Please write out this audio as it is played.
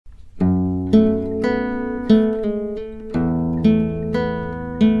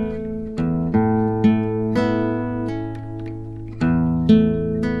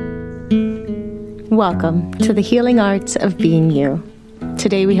Welcome to the Healing Arts of Being You.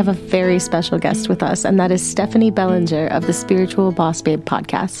 Today we have a very special guest with us, and that is Stephanie Bellinger of the Spiritual Boss Babe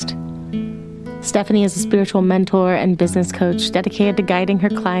podcast. Stephanie is a spiritual mentor and business coach dedicated to guiding her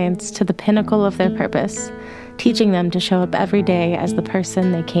clients to the pinnacle of their purpose, teaching them to show up every day as the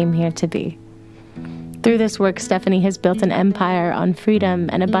person they came here to be. Through this work, Stephanie has built an empire on freedom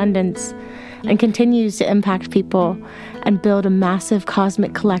and abundance and continues to impact people and build a massive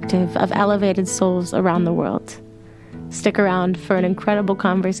cosmic collective of elevated souls around the world. Stick around for an incredible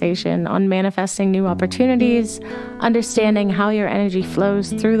conversation on manifesting new opportunities, understanding how your energy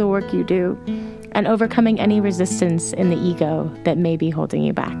flows through the work you do, and overcoming any resistance in the ego that may be holding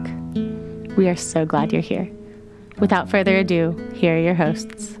you back. We are so glad you're here. Without further ado, here are your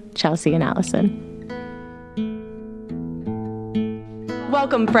hosts, Chelsea and Allison.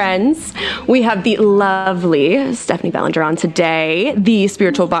 Welcome, friends. We have the lovely Stephanie Bellinger on today, the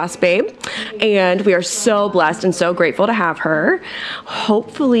Spiritual Boss Babe, and we are so blessed and so grateful to have her.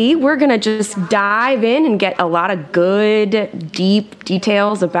 Hopefully, we're going to just dive in and get a lot of good, deep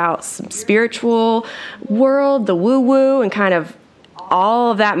details about some spiritual world, the woo-woo, and kind of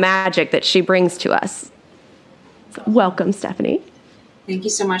all of that magic that she brings to us. So welcome, Stephanie. Thank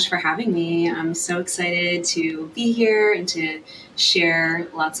you so much for having me. I'm so excited to be here and to share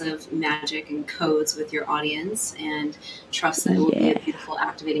lots of magic and codes with your audience, and trust that it will be a beautiful,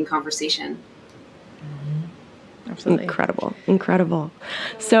 activating conversation. Absolutely. Incredible.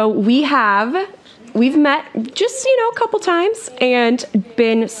 So we've met just, a couple times and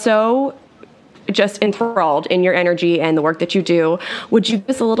been so just enthralled in your energy and the work that you do. Would you give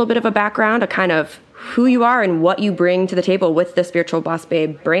us a little bit of a background, a kind of who you are and what you bring to the table with the Spiritual Boss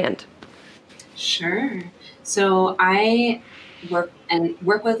Babe brand? Sure. So I work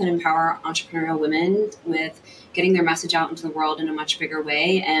with and empower entrepreneurial women with getting their message out into the world in a much bigger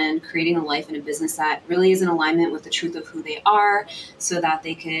way and creating a life and a business that really is in alignment with the truth of who they are, so that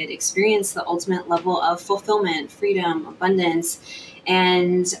they could experience the ultimate level of fulfillment, freedom, abundance.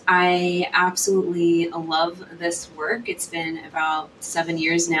 And I absolutely love this work. It's been about 7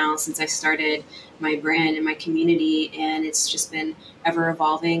 years now since I started my brand and my community, and it's just been ever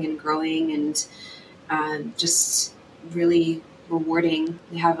evolving and growing and just really rewarding.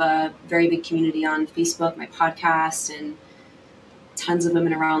 We have a very big community on Facebook, my podcast, and tons of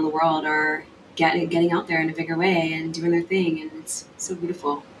women around the world are getting out there in a bigger way and doing their thing, and it's so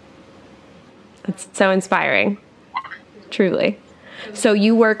beautiful. It's so inspiring. Truly. So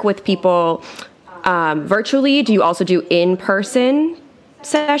you work with people virtually. Do you also do in-person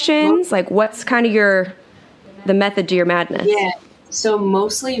sessions? Like, what's kind of the method to your madness? Yeah. So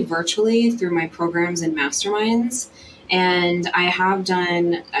mostly virtually through my programs and masterminds. And I have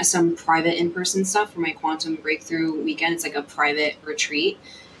done some private in-person stuff for my Quantum Breakthrough weekend. It's like a private retreat.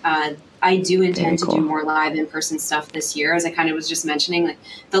 I do intend to do more live in-person stuff this year. As I kind of was just mentioning, like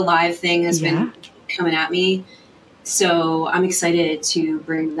the live thing has been coming at me. So I'm excited to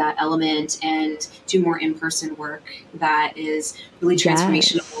bring that element and do more in-person work that is really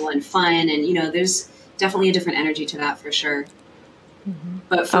transformational and fun. And, there's definitely a different energy to that for sure. Mm-hmm.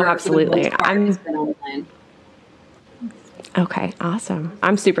 But absolutely. It's been online. Okay, awesome.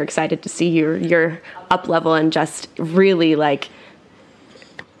 I'm super excited to see your up level and just really like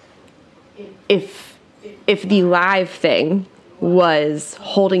if the live thing was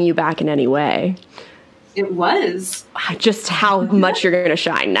holding you back in any way. It was. Just how much you're going to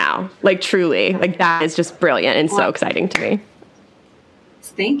shine now. Like, truly. Like, that is just brilliant and so exciting to me.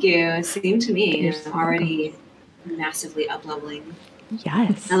 Thank you. Same to me. I'm already massively up-leveling.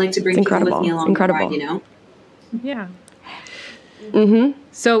 Yes. I like to bring people with me along the ride, Yeah. Mm-hmm.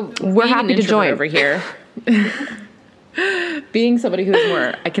 So we're happy to join over here. Being somebody who's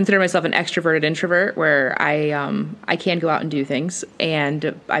more, I consider myself an extroverted introvert, where I can go out and do things,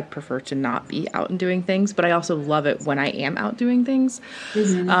 and I prefer to not be out and doing things, but I also love it when I am out doing things.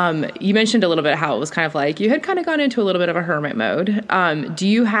 Mm-hmm. You mentioned a little bit how it was kind of like you had kind of gone into a little bit of a hermit mode. Do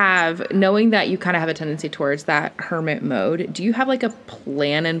you have, knowing that you kind of have a tendency towards that hermit mode, do you have like a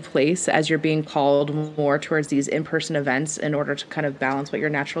plan in place as you're being called more towards these in-person events in order to kind of balance what your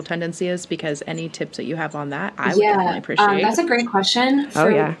natural tendency is? Because any tips that you have on that, I would definitely appreciate. That's a great question.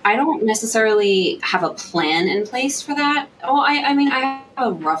 I don't necessarily have a plan in place for that. Oh, I mean, I have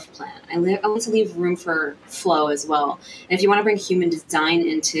a rough plan. I like to leave room for flow as well. And if you want to bring human design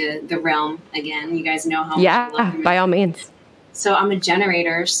into the realm, again, you guys know how much I love human by all means. So I'm a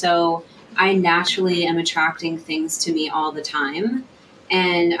generator, so I naturally am attracting things to me all the time,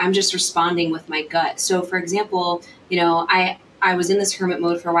 and I'm just responding with my gut. So for example, I was in this hermit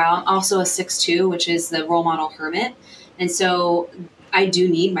mode for a while. I'm also a 6'2", which is the role model hermit. And so I do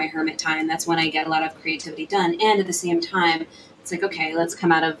need my hermit time. That's when I get a lot of creativity done. And at the same time, it's like, okay, let's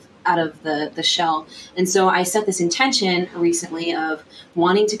come out of the shell. And so I set this intention recently of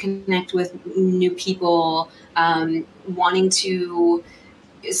wanting to connect with new people, wanting to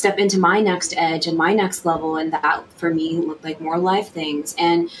step into my next edge and my next level. And that for me looked like more life things.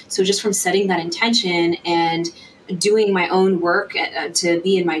 And so just from setting that intention and doing my own work to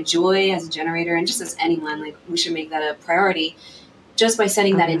be in my joy as a generator, and just as anyone, like we should make that a priority. Just by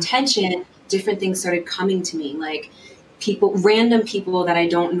setting that intention, different things started coming to me, like random people that I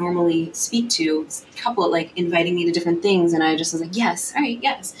don't normally speak to, a couple like inviting me to different things. And I just was like, yes, all right,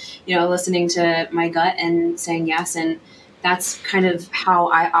 yes. Listening to my gut and saying yes. And that's kind of how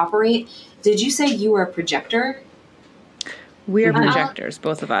I operate. Did you say you were a projector? We are projectors,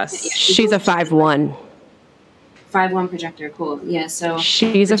 both of us. Yeah, she's a 5'1". 5'1" projector, cool. Yeah, so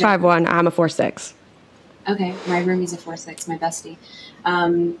she's a 5'1", I'm a 4'6". Okay, my roomie's a 4'6", my bestie.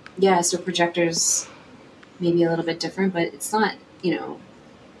 Yeah, so projectors maybe a little bit different, but it's not,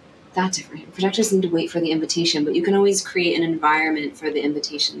 that different. Projectors need to wait for the invitation, but you can always create an environment for the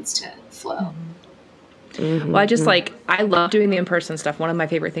invitations to flow. Well, I love doing the in-person stuff. One of my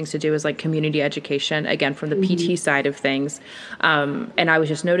favorite things to do is like community education, again, from the PT side of things. And I was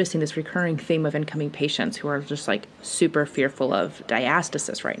just noticing this recurring theme of incoming patients who are just like super fearful of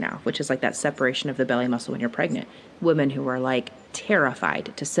diastasis right now, which is like that separation of the belly muscle when you're pregnant. Women who are like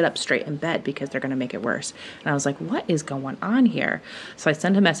terrified to sit up straight in bed because they're going to make it worse. And I was like, what is going on here? So I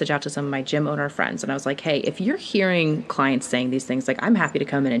sent a message out to some of my gym owner friends and I was like, hey, if you're hearing clients saying these things, like I'm happy to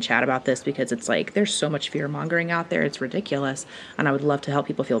come in and chat about this because it's like there's so much fear mongering out there. It's ridiculous. And I would love to help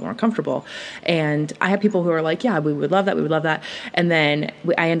people feel more comfortable. And I have people who are like, yeah, we would love that. We would love that. And then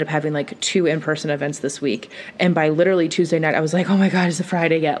I end up having like 2 in-person events this week. And by literally Tuesday night, I was like, oh my God, is it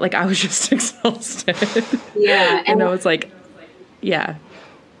Friday yet? Like I was just exhausted. Yeah. And I was like, yeah.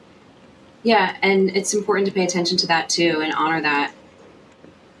 Yeah, and it's important to pay attention to that too and honor that.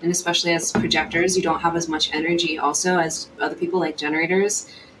 And especially as projectors, you don't have as much energy also as other people like generators.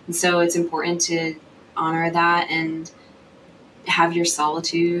 And so it's important to honor that and have your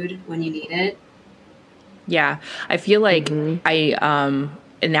solitude when you need it. Yeah. I feel like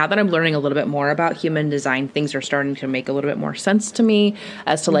and now that I'm learning a little bit more about human design, things are starting to make a little bit more sense to me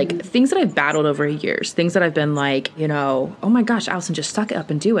as to like things that I've battled over years, things that I've been like, oh my gosh, Allison, just suck it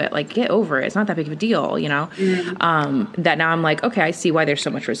up and do it. Like, get over it. It's not that big of a deal, that now I'm like, okay, I see why there's so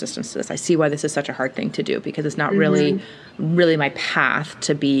much resistance to this. I see why this is such a hard thing to do because it's not really my path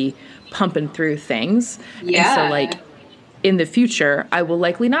to be pumping through things. Yeah. And so like, in the future, I will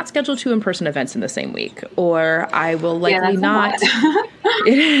likely not schedule 2 in-person events in the same week, or I will likely not.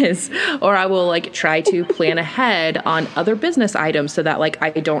 It is. Or I will like try to plan ahead on other business items so that like I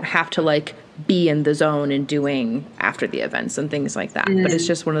don't have to like be in the zone and doing after the events and things like that. But it's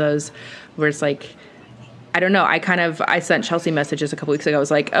just one of those where it's like, I don't know. I sent Chelsea messages a couple weeks ago. I was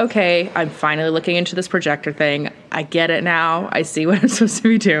like, okay, I'm finally looking into this projector thing. I get it now. I see what I'm supposed to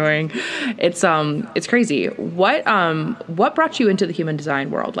be doing. It's crazy. What brought you into the human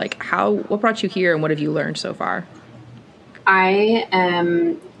design world? Like what brought you here and what have you learned so far? I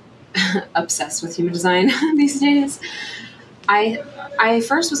am obsessed with human design these days. I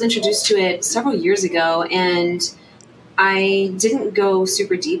first was introduced to it several years ago and I didn't go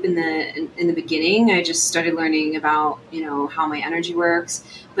super deep in the beginning. I just started learning about, how my energy works.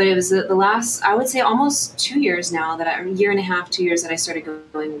 But it was the last, I would say almost 2 years now, a year and a half, 2 years that I started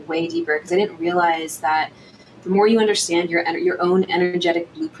going way deeper because I didn't realize that the more you understand your own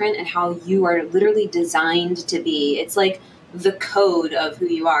energetic blueprint and how you are literally designed to be, it's like the code of who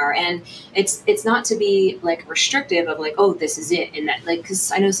you are. And it's not to be like restrictive of like, oh, this is it. And that like,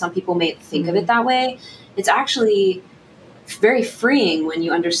 because I know some people may think of it that way. It's actually very freeing when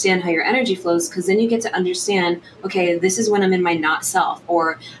you understand how your energy flows, because then you get to understand, okay, this is when I'm in my not self,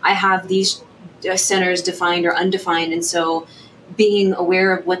 or I have these centers defined or undefined. And so being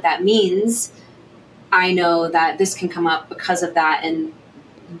aware of what that means, I know that this can come up because of that. And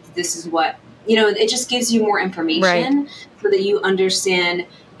this is what, it just gives you more information so that you understand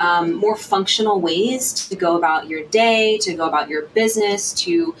more functional ways to go about your day, to go about your business,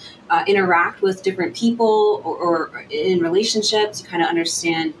 to interact with different people or in relationships. You kind of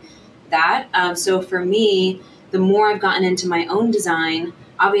understand that. So for me, the more I've gotten into my own design,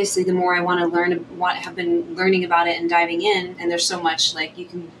 obviously the more I want to learn what have been learning about it and diving in. And there's so much, like you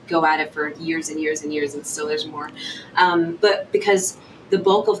can go at it for years and years and years and still there's more. But because the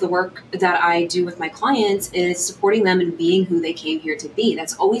bulk of the work that I do with my clients is supporting them in being who they came here to be.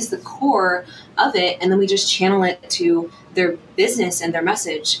 That's always the core of it. And then we just channel it to their business and their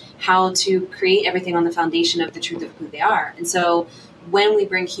message, how to create everything on the foundation of the truth of who they are. And so when we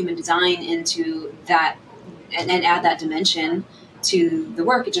bring human design into that and add that dimension to the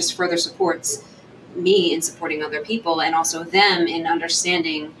work, it just further supports me in supporting other people, and also them in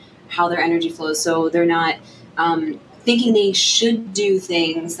understanding how their energy flows, so they're not thinking they should do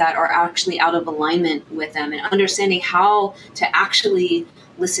things that are actually out of alignment with them, and understanding how to actually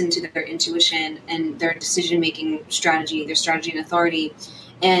listen to their intuition and their decision-making strategy, their strategy and authority.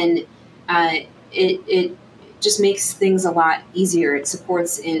 And it just makes things a lot easier. It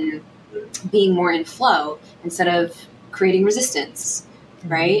supports in being more in flow instead of creating resistance,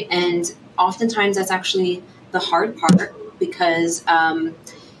 right? And oftentimes that's actually the hard part, because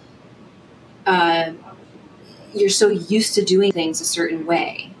you're so used to doing things a certain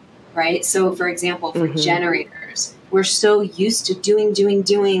way, right? So for example, for generators, we're so used to doing,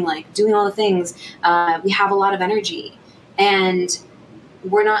 like doing all the things. We have a lot of energy, and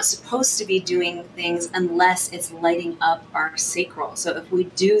we're not supposed to be doing things unless it's lighting up our sacral. So if we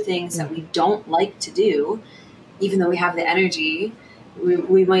do things that we don't like to do, even though we have the energy,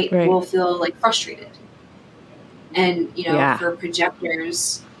 we might will feel like frustrated. And for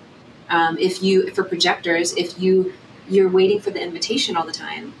projectors, if you're waiting for the invitation all the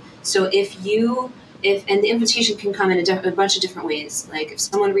time. So if the invitation can come in a bunch of different ways. Like if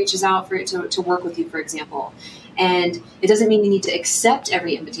someone reaches out to work with you, for example, and it doesn't mean you need to accept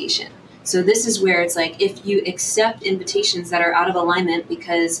every invitation. So this is where it's like, if you accept invitations that are out of alignment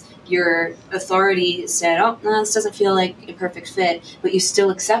because your authority said, oh, no, this doesn't feel like a perfect fit, but you still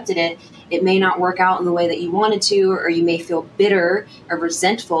accepted it, it may not work out in the way that you wanted to, or you may feel bitter or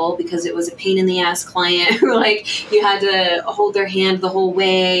resentful because it was a pain in the ass client who like you had to hold their hand the whole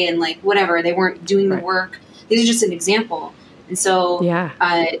way and like whatever, they weren't doing the work. These are just an example. And so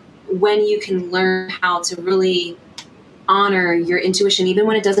when you can learn how to really honor your intuition, even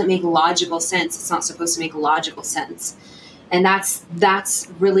when it doesn't make logical sense, it's not supposed to make logical sense. And that's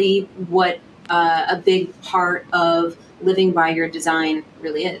really what a big part of living by your design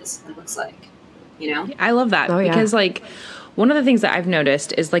really is and looks like, I love that because like one of the things that I've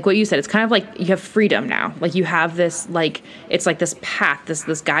noticed is like what you said, it's kind of like you have freedom now. Like you have this, like, it's like this path,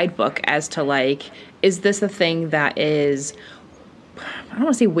 this guidebook as to like, is this the thing that is, I don't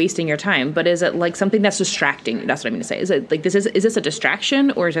want to say wasting your time, but is it like something that's distracting? That's what I'm going to say. Is it like is this a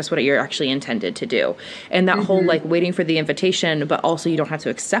distraction, or is this what you're actually intended to do? And that whole like waiting for the invitation, but also you don't have to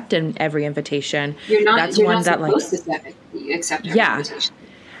accept every invitation. You're not. That's you're one not that like supposed to accept every invitation.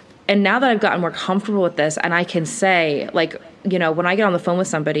 And now that I've gotten more comfortable with this, and I can say, like, when I get on the phone with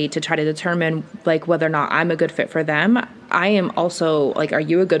somebody to try to determine, like, whether or not I'm a good fit for them, I am also, like, are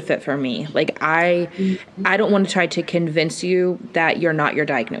you a good fit for me? Like, I don't want to try to convince you that you're not your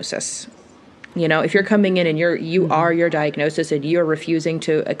diagnosis. If you're coming in and you are your diagnosis and you're refusing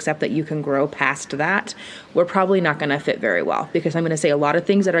to accept that you can grow past that, we're probably not going to fit very well, because I'm going to say a lot of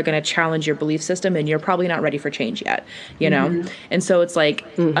things that are going to challenge your belief system, and you're probably not ready for change yet, And so it's like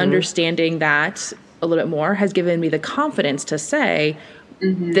understanding that a little bit more has given me the confidence to say,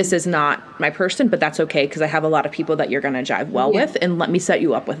 this is not my person, but that's okay, because I have a lot of people that you're going to jive well with, and let me set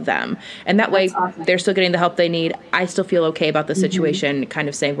you up with them. And that way they're still getting the help they need. I still feel okay about the situation, kind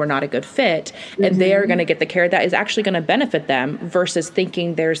of saying we're not a good fit, and they're going to get the care that is actually going to benefit them, versus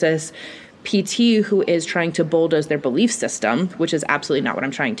thinking there's this PT who is trying to bulldoze their belief system, which is absolutely not what I'm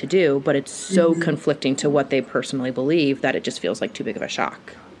trying to do, but it's so conflicting to what they personally believe that it just feels like too big of a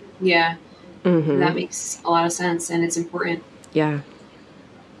shock. Yeah. That makes a lot of sense, and it's important. Yeah.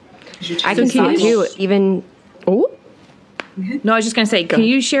 I can see it too, even... Oh? No, I was just going to say, can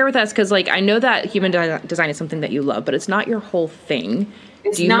you share with us, because like I know that human design is something that you love, but it's not your whole thing.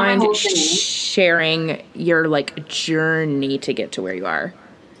 It's Do you not mind my whole thing. sharing your like journey to get to where you are?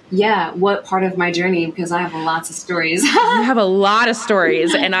 Yeah, what part of my journey? Because I have lots of stories. You have a lot of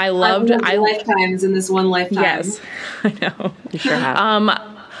stories, and I loved... lifetimes in this one lifetime. Yes, I know. You sure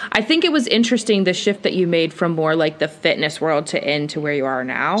have. I think it was interesting, the shift that you made from more like the fitness world to where you are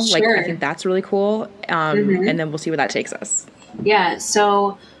now. Sure. Like, I think that's really cool. And then we'll see where that takes us. Yeah.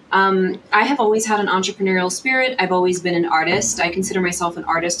 So I have always had an entrepreneurial spirit. I've always been an artist. I consider myself an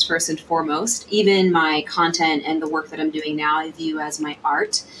artist first and foremost. Even my content and the work that I'm doing now, I view as my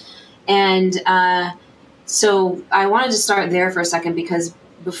art. And so I wanted to start there for a second, because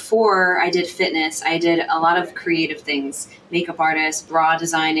before I did fitness, I did a lot of creative things, makeup artist, bra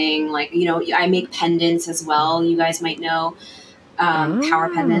designing, like, I make pendants as well. You guys might know,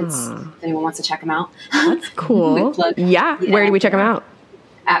 power pendants. If anyone wants to check them out. That's cool. Yeah. Where do we check them out?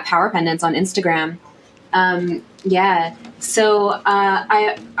 At Power Pendants on Instagram. So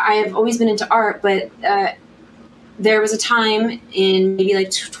I have always been into art, but there was a time in maybe like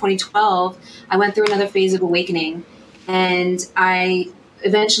 2012, I went through another phase of awakening. And I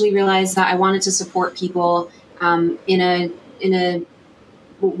eventually realized that I wanted to support people in a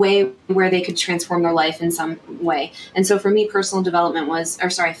way where they could transform their life in some way. And so for me, fitness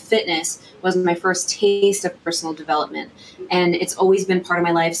was my first taste of personal development. And it's always been part of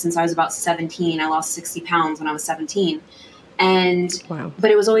my life since I was about 17. I lost 60 pounds when I was 17. But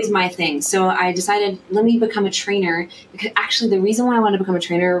it was always my thing. So I decided, let me become a trainer. Because actually the reason why I wanted to become a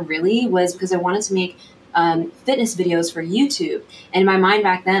trainer really was because I wanted to make fitness videos for YouTube. And in my mind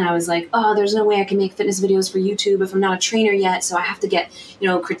back then, I was like, oh, there's no way I can make fitness videos for YouTube if I'm not a trainer yet. So I have to get,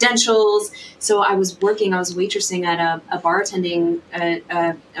 credentials. So I was waitressing at a bartending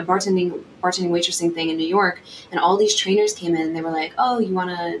waitressing thing in New York. And all these trainers came in and they were like, oh, you want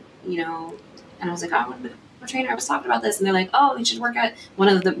to, and I was like, oh, I want to become a trainer. I was talking about this. And they're like, oh, you should work at one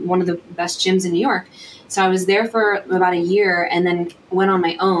of the best gyms in New York. So I was there for about a year and then went on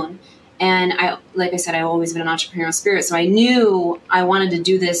my own. And like I said, I've always been an entrepreneurial spirit. So I knew I wanted to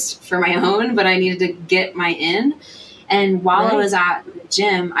do this for my own, but I needed to get my in. And while I was at the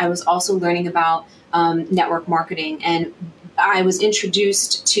gym, I was also learning about network marketing. And I was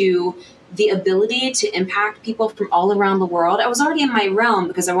introduced to the ability to impact people from all around the world. I was already in my realm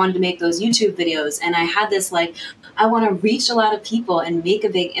because I wanted to make those YouTube videos. And I had this I want to reach a lot of people and make a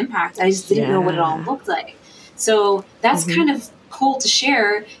big impact. I just didn't know what it all looked like. So that's kind of cool to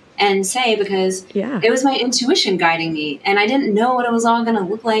share and say, because it was my intuition guiding me, and I didn't know what it was all going to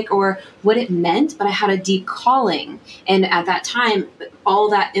look like or what it meant, but I had a deep calling. And at that time, all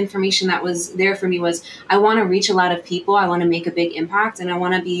that information that was there for me was, I want to reach a lot of people. I want to make a big impact, and I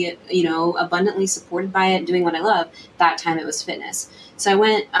want to be, abundantly supported by it, doing what I love. That time it was fitness. So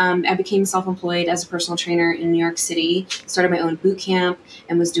I became self-employed as a personal trainer in New York City, started my own boot camp,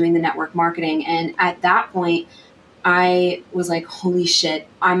 and was doing the network marketing. And at that point, I was like, holy shit,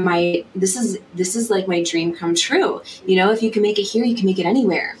 this is like my dream come true. If you can make it here, you can make it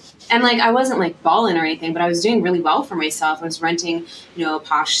anywhere. And I wasn't balling or anything, but I was doing really well for myself. I was renting, a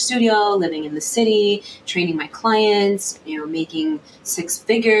posh studio, living in the city, training my clients, making 6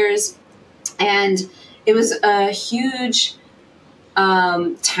 figures. And it was a huge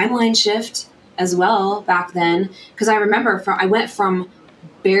timeline shift as well back then. Because I remember I went from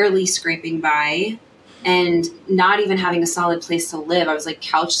barely scraping by and not even having a solid place to live. I was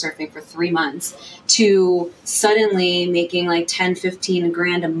couch surfing for 3 months to suddenly making 10, 15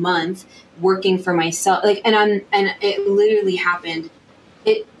 grand a month working for myself. And it literally happened.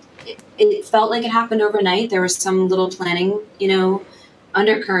 It felt like it happened overnight. There was some little planning,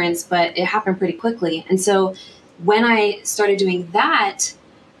 undercurrents, but it happened pretty quickly. And so when I started doing that,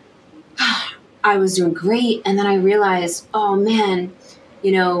 I was doing great. And then I realized, oh man,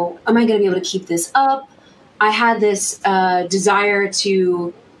 am I going to be able to keep this up? I had this desire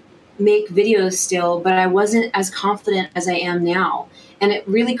to make videos still, but I wasn't as confident as I am now. And it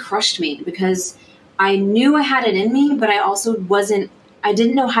really crushed me because I knew I had it in me, but I also I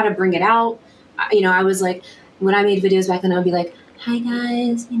didn't know how to bring it out. I was when I made videos back then, I would be like, hi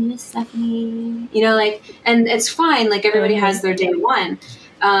guys, my name is Stephanie, and it's fine. Everybody has their day one.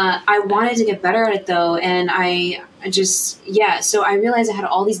 I wanted to get better at it though. And so I realized I had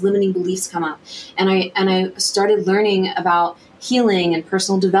all these limiting beliefs come up, and I started learning about healing and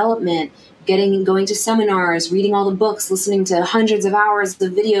personal development, going to seminars, reading all the books, listening to hundreds of hours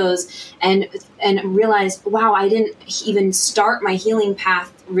of videos, and realized, wow, I didn't even start my healing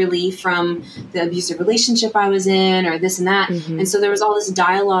path really from the abusive relationship I was in or this and that. Mm-hmm. And so there was all this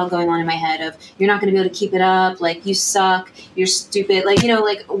dialogue going on in my head of, you're not going to be able to keep it up. You suck, you're stupid,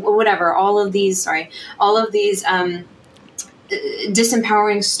 whatever, all of these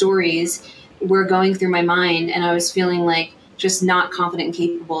disempowering stories were going through my mind, and I was feeling just not confident and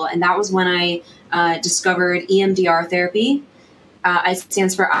capable. And that was when I discovered EMDR therapy. It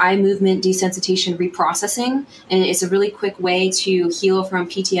stands for eye movement desensitization reprocessing. And it's a really quick way to heal from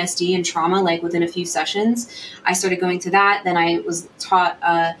PTSD and trauma, within a few sessions. I started going to that. Then I was taught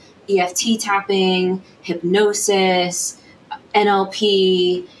EFT tapping, hypnosis,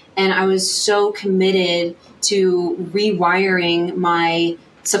 NLP. And I was so committed to rewiring my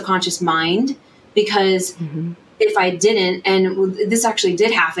subconscious mind because if I didn't, and this actually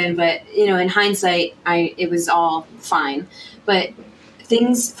did happen, but in hindsight, it was all fine. But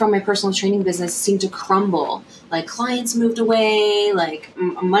things from my personal training business seemed to crumble. Clients moved away,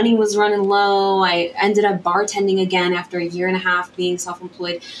 money was running low. I ended up bartending again after a year and a half being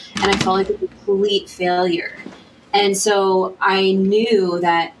self-employed, and I felt like a complete failure. And so I knew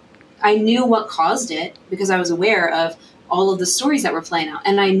what caused it because I was aware of all of the stories that were playing out.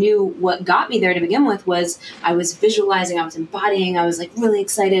 And I knew what got me there to begin with was I was visualizing, I was embodying, I was really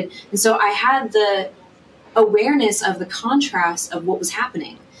excited. And so I had awareness of the contrast of what was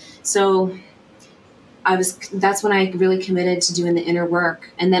happening. So that's when I really committed to doing the inner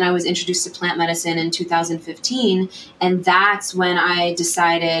work. And then I was introduced to plant medicine in 2015. And that's when I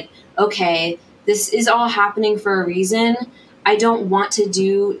decided, okay, this is all happening for a reason. I don't want to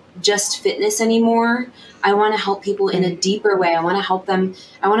do just fitness anymore. I want to help people in a deeper way. I want to help them.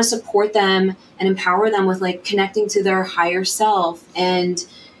 I want to support them and empower them with like connecting to their higher self and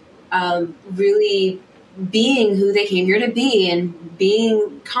really being who they came here to be and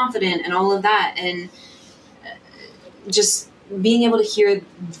being confident and all of that. And just being able to hear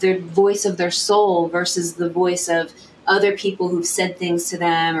the voice of their soul versus the voice of other people who've said things to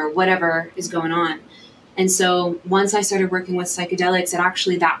them or whatever is going on. And so once I started working with psychedelics,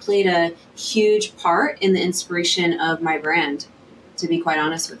 that played a huge part in the inspiration of my brand, to be quite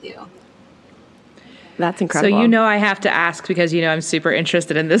honest with you. That's incredible. So I have to ask because I'm super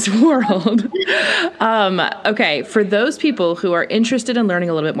interested in this world. Okay, for those people who are interested in learning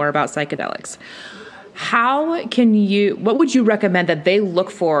a little bit more about psychedelics, what would you recommend that they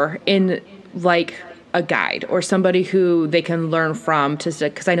look for in like a guide or somebody who they can learn from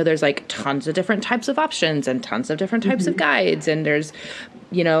because I know there's like tons of different types of options and tons of different types of guides, and there's,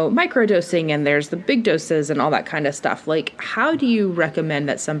 microdosing and there's the big doses and all that kind of stuff. Like, how do you recommend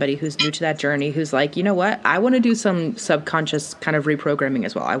that somebody who's new to that journey, who's like, you know what, I want to do some subconscious kind of reprogramming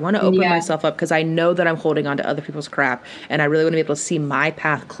as well. I want to open myself up because I know that I'm holding on to other people's crap and I really want to be able to see my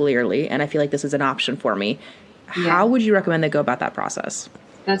path clearly. And I feel like this is an option for me. Yeah. How would you recommend they go about that process?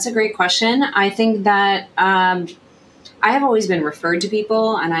 That's a great question. I think that I have always been referred to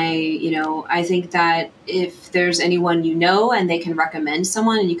people, and I think that if there's anyone and they can recommend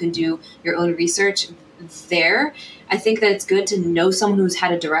someone and you can do your own research there, I think that it's good to know someone who's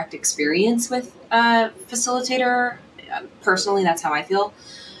had a direct experience with a facilitator. Personally, that's how I feel.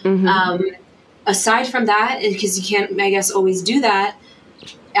 Aside from that, because you can't, I guess, always do that,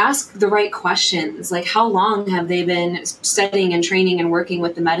 ask the right questions. Like, how long have they been studying and training and working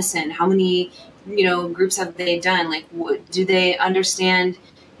with the medicine? How many, groups have they done? Like, do they understand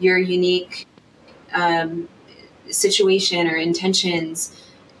your unique situation or intentions?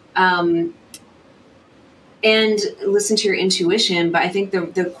 And listen to your intuition. But I think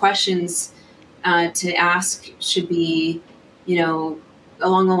the questions to ask should be,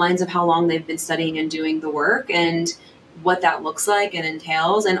 along the lines of how long they've been studying and doing the work and what that looks like and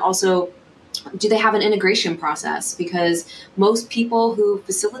entails. And also, do they have an integration process? Because most people who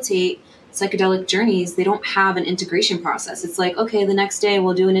facilitate psychedelic journeys, they don't have an integration process. It's like, okay, the next day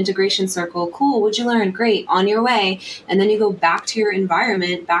we'll do an integration circle. Cool. What'd you learn? Great. On your way. And then you go back to your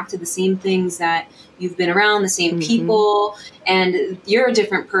environment, back to the same things that you've been around, the same people, and you're a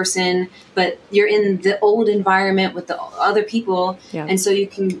different person, but you're in the old environment with the other people. Yeah. And so you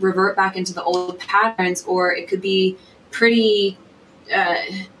can revert back into the old patterns, or it could be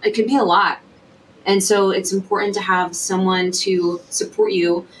it could be a lot. And so it's important to have someone to support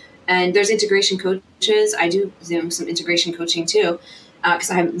you. And there's integration coaches. I do some integration coaching too,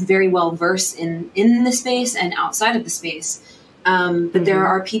 because I'm very well versed in the space and outside of the space. But there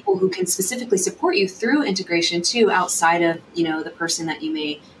are people who can specifically support you through integration too, outside of, the person that you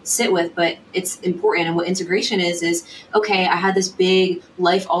may sit with. But it's important. And what integration is, okay, I had this big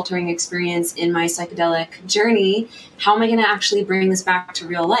life-altering experience in my psychedelic journey. How am I going to actually bring this back to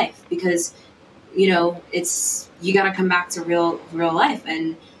real life? Because, you got to come back to real life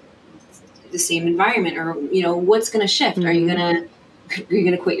and the same environment, or, what's going to shift? Are you going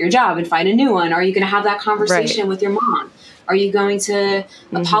to quit your job and find a new one? Are you going to have that conversation with your mom? Are you going to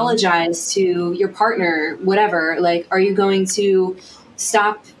apologize to your partner? Whatever. Like, are you going to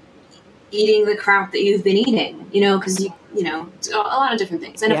stop eating the crap that you've been eating? Because a lot of different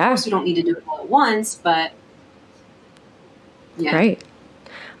things. And of course, you don't need to do it all at once, but yeah. Right.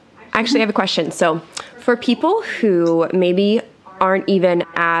 Actually, I have a question. So for people who maybe aren't even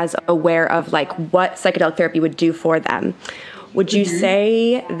as aware of like what psychedelic therapy would do for them, would you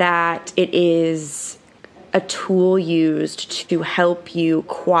say that it is a tool used to help you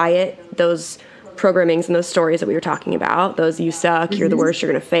quiet those programmings and those stories that we were talking about, those you suck, you're the worst,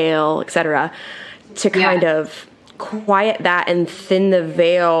 you're going to fail, etc., to kind of quiet that and thin the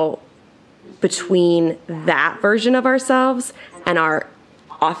veil between that version of ourselves and our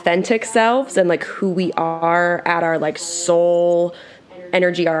authentic selves and like who we are at our like soul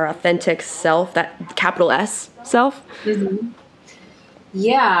energy, our authentic self, that capital S self?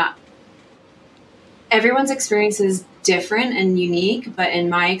 Yeah. Everyone's experience is different and unique, but in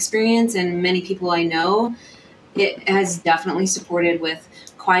my experience and many people I know, it has definitely supported with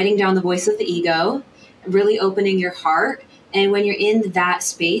quieting down the voice of the ego, really opening your heart. And when you're in that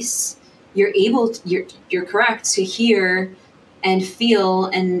space, you're correct to hear and feel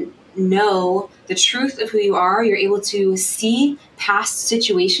and know the truth of who you are. You're able to see past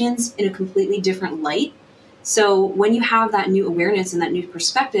situations in a completely different light. So when you have that new awareness and that new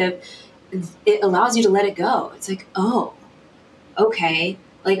perspective, it allows you to let it go. It's like, oh, okay.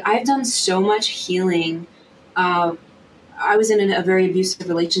 Like, I've done so much healing. I was in a very abusive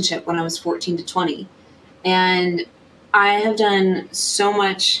relationship when I was 14 to 20. And I have done so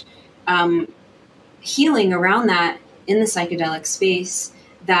much healing around that in the psychedelic space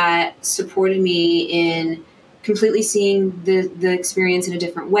that supported me in completely seeing the experience in a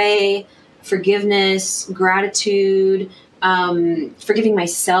different way, forgiveness, gratitude, forgiving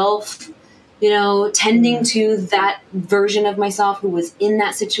myself, tending to that version of myself who was in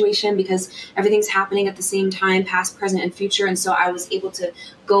that situation, because everything's happening at the same time, past, present, and future. And so I was able to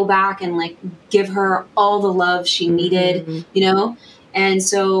go back and like give her all the love she needed, And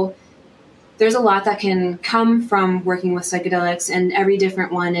so there's a lot that can come from working with psychedelics, and every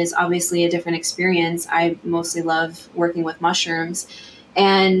different one is obviously a different experience. I mostly love working with mushrooms.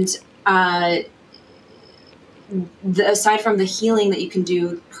 And aside from the healing that you can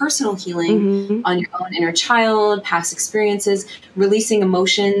do, personal healing on your own inner child, past experiences, releasing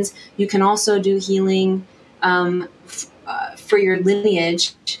emotions, you can also do healing for your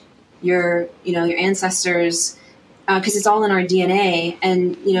lineage, your ancestors, because it's all in our DNA.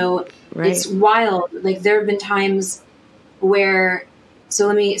 And, It's wild. Like, there have been times where, so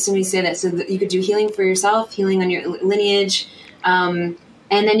let me say that. So that you could do healing for yourself, healing on your lineage. And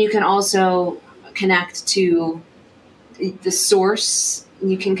then you can also connect to the source.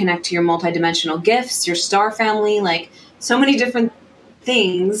 You can connect to your multidimensional gifts, your star family, like so many different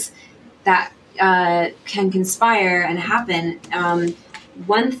things that can conspire and happen.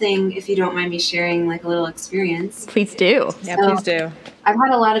 One thing, if you don't mind me sharing like a little experience. Please do. Yeah, please do. I've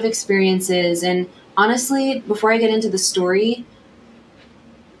had a lot of experiences, and honestly, before I get into the story,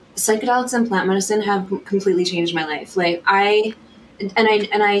 psychedelics and plant medicine have completely changed my life. Like, I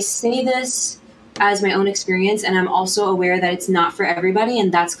say this as my own experience, and I'm also aware that it's not for everybody,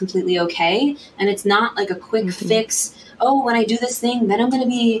 and that's completely okay. And it's not like a quick fix. Oh, when I do this thing, then I'm going to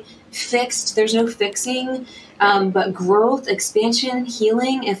be fixed. There's no fixing. But growth, expansion,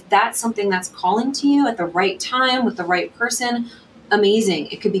 healing, if that's something that's calling to you at the right time with the right person, amazing.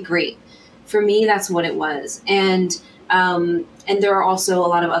 It could be great. For me, that's what it was. And there are also a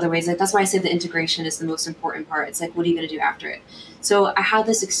lot of other ways. Like, that's why I say the integration is the most important part. It's like, what are you going to do after it? So I had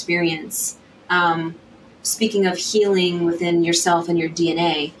this experience, speaking of healing within yourself and your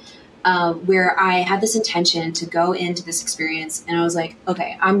DNA, where I had this intention to go into this experience, and I was like,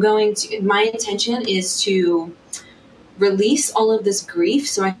 okay, my intention is to release all of this grief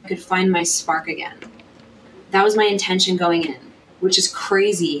so I could find my spark again. That was my intention going in, which is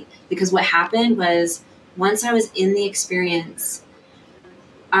crazy, because what happened was, once I was in the experience,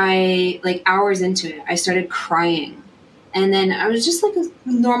 hours into it, I started crying. And then I was just like a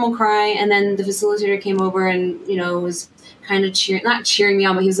normal cry. And then the facilitator came over and, was kind of not cheering me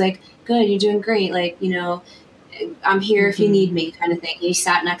on, but he was like, good, you're doing great. Like, I'm here if you need me, kind of thing. He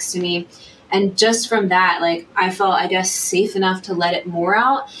sat next to me. And just from that, like, I felt, I guess, safe enough to let it more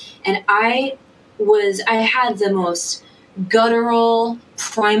out. And I had the most guttural,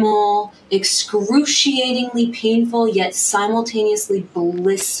 primal, excruciatingly painful, yet simultaneously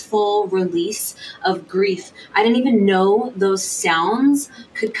blissful release of grief. I didn't even know those sounds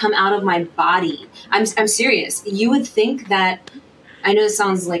could come out of my body. I'm serious. You would think that, I know this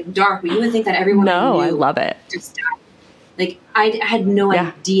sounds like dark, but you would think that everyone I knew I love it. just died. Like, I had no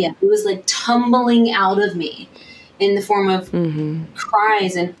idea. It was like tumbling out of me in the form of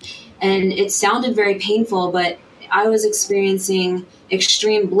cries, and it sounded very painful, but I was experiencing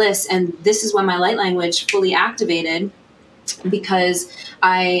extreme bliss. And this is when my light language fully activated, because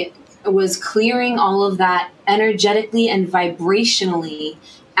I was clearing all of that energetically and vibrationally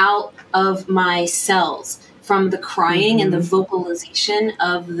out of my cells from the crying and the vocalization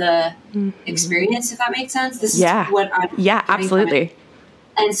of the experience, if that makes sense. This is what I'm absolutely.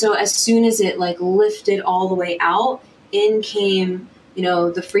 And so as soon as it like lifted all the way out, in came,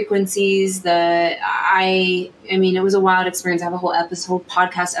 the frequencies, it was a wild experience. I have a whole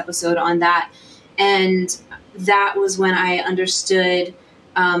podcast episode on that. And that was when I understood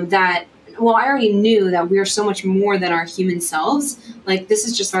that, well, I already knew that we are so much more than our human selves. Like, this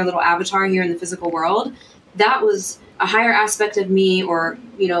is just our little avatar here in the physical world. That was a higher aspect of me, or,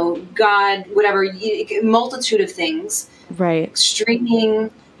 God, whatever, multitude of things. Right.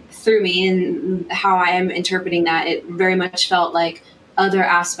 Streaming through me, and how I am interpreting that, it very much felt like other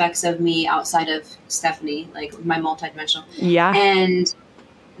aspects of me outside of Stephanie, like my multidimensional. Yeah. And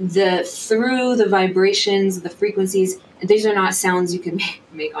through the vibrations, the frequencies, these are not sounds you can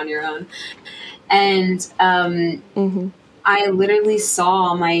make on your own. And I literally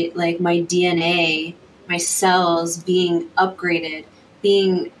saw my DNA, my cells being upgraded,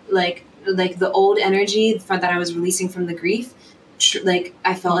 being like the old energy that I was releasing from the grief. Like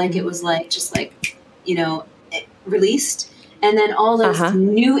I felt like it was like just like, released. And then all this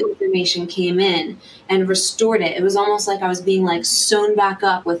new information came in and restored it. It was almost like I was being like sewn back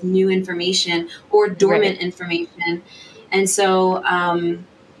up with new information or dormant information. And so,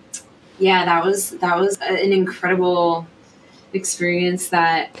 that was an incredible experience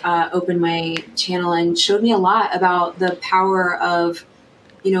that opened my channel and showed me a lot about the power of,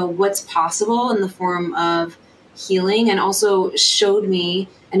 what's possible in the form of healing, and also showed me,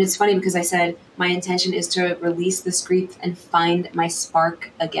 and it's funny because I said my intention is to release this grief and find my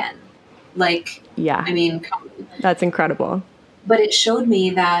spark again. That's incredible. But it showed me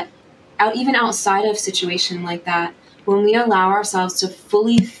that even outside of situation like that, when we allow ourselves to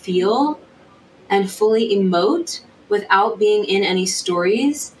fully feel and fully emote without being in any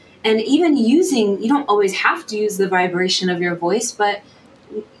stories, and even you don't always have to use the vibration of your voice, but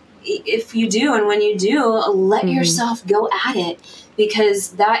if you do, and when you do, let yourself go at it,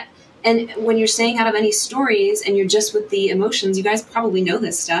 because and when you're saying out of any stories and you're just with the emotions, you guys probably know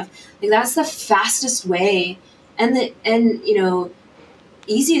this stuff. Like that's the fastest way and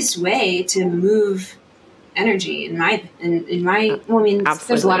easiest way to move energy in my, Absolutely.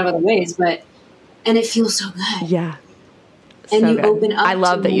 There's a lot of other ways, and it feels so good. Yeah. And so you good. open up. I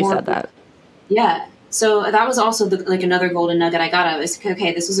love that you said that. Yeah. So that was also another golden nugget I got out of it.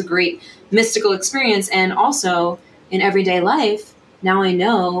 Okay, this was a great mystical experience. And also in everyday life, now I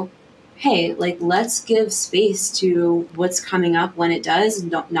know, hey, let's give space to what's coming up when it does, and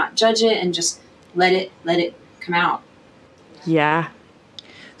not judge it, and just let it come out. Yeah.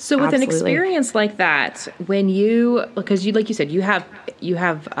 So with an experience like that, because like you said, you have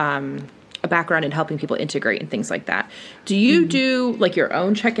a background in helping people integrate and things like that. Do you do your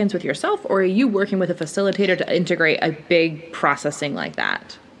own check-ins with yourself, or are you working with a facilitator to integrate a big processing like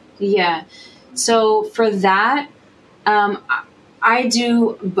that? Yeah. So for that, I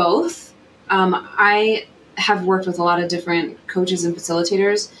do both. I have worked with a lot of different coaches and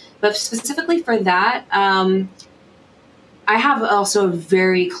facilitators, but specifically for that, I have also a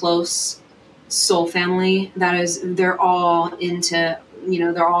very close soul family they're all into,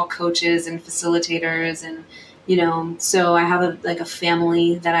 they're all coaches and facilitators, and, so I have a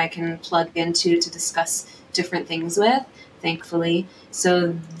family that I can plug into to discuss different things with, thankfully.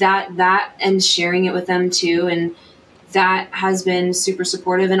 So that and sharing it with them too. And that has been super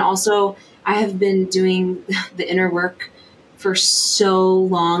supportive. And also I have been doing the inner work for so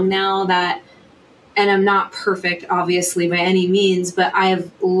long now and I'm not perfect, obviously, by any means, but I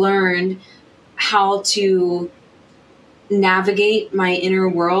have learned how to navigate my inner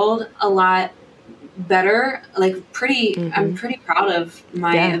world a lot better. I'm pretty proud of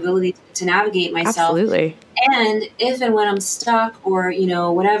my ability to navigate myself. Absolutely. And if and when I'm stuck or,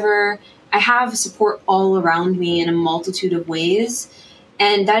 whatever, I have support all around me in a multitude of ways.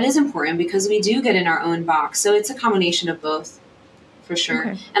 And that is important because we do get in our own box. So it's a combination of both. For sure.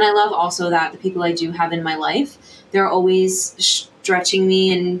 Okay. And I love also that the people I do have in my life, they're always stretching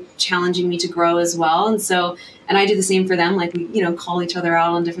me and challenging me to grow as well. And I do the same for them. We, call each other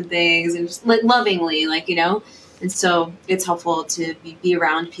out on different things and just lovingly, and so it's helpful to be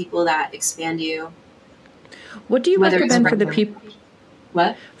around people that expand you. What do you recommend for the people?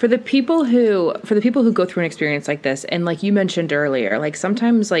 What? For the people who go through an experience like this, and like you mentioned earlier,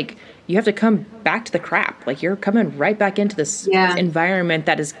 sometimes you have to come back to the crap. You're coming right back into this environment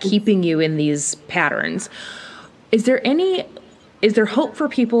that is keeping you in these patterns. Is there hope for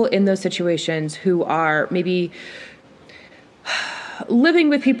people in those situations who are maybe living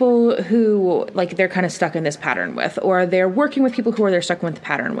with people who they're kind of stuck in this pattern with, or they're working with people who they're stuck with the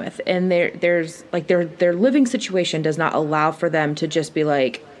pattern with, and their living situation does not allow for them to just be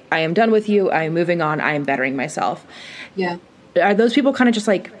like, I am done with you, I am moving on, I am bettering myself. Yeah. Are those people kind of just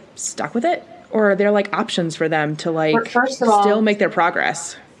stuck with it, or are there options for them to First of all, still make their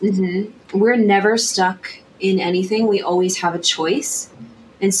progress? Mm-hmm. We're never stuck in anything. We always have a choice.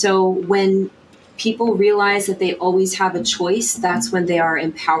 And so when people realize that they always have a choice, that's when they are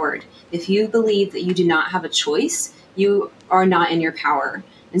empowered. If you believe that you do not have a choice, you are not in your power.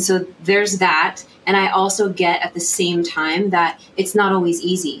 And so there's that. And I also get at the same time that it's not always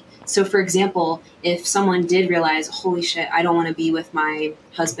easy. So for example, if someone did realize, holy shit, I don't want to be with my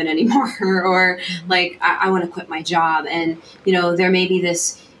husband anymore, or I want to quit my job. And, there may be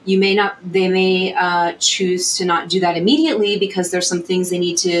this they may choose to not do that immediately because there's some things they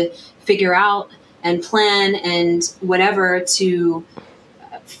need to figure out and plan and whatever to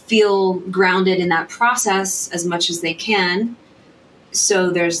feel grounded in that process as much as they can. So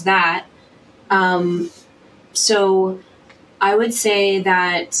there's that. So I would say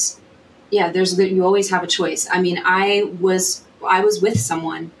that, yeah, you always have a choice. I mean, I was with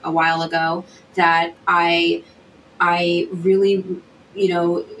someone a while ago that I really,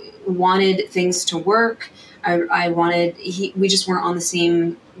 wanted things to work. We just weren't on the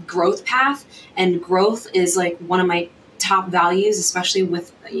same growth path, and growth is like one of my top values, especially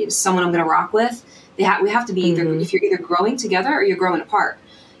with someone I'm going to rock with. We have to be if you're either growing together or you're growing apart.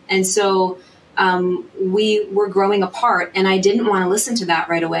 And so we were growing apart, and I didn't want to listen to that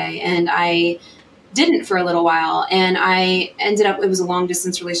right away. And I didn't for a little while. And I ended up, it was a long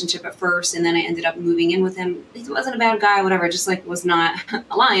distance relationship at first. And then I ended up moving in with him. He wasn't a bad guy, whatever, just like was not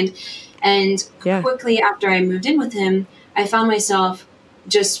aligned. And quickly after I moved in with him, I found myself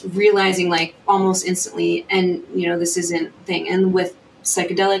just realizing like almost instantly, and this isn't thing. And with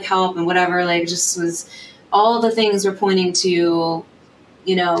psychedelic help and whatever, like just was all the things were pointing to,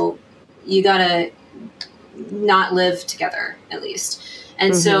 you gotta not live together at least.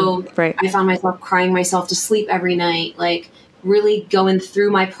 And so I found myself crying myself to sleep every night, like really going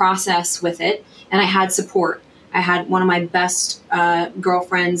through my process with it. And I had support. I had one of my best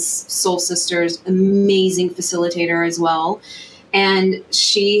girlfriends, soul sisters, amazing facilitator as well. And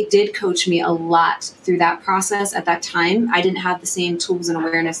she did coach me a lot through that process at that time. I didn't have the same tools and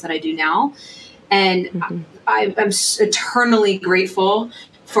awareness that I do now. And I'm eternally grateful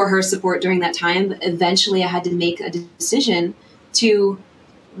for her support during that time. But eventually I had to make a decision to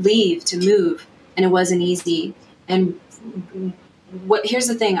leave, to move. And it wasn't easy. And here's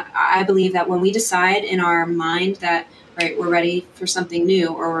the thing. I believe that when we decide in our mind that, right, we're ready for something new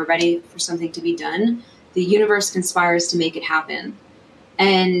or we're ready for something to be done, the universe conspires to make it happen.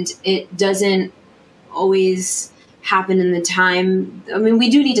 And it doesn't always happen in the time. I mean, we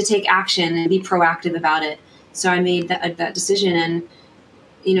do need to take action and be proactive about it. So I made that decision, and,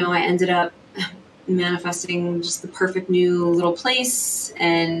 I ended up manifesting just the perfect new little place,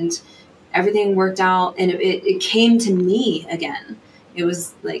 and everything worked out, and it came to me again. It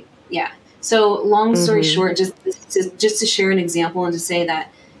was like, yeah. So long story short, just to share an example and to say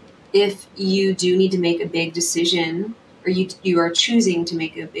that if you do need to make a big decision, or you are choosing to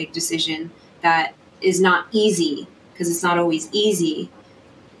make a big decision that is not easy, because it's not always easy,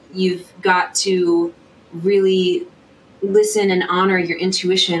 you've got to really listen and honor your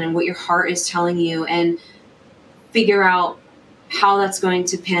intuition and what your heart is telling you, and figure out how that's going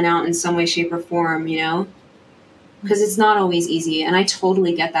to pan out in some way, shape, or form, because it's not always easy. And I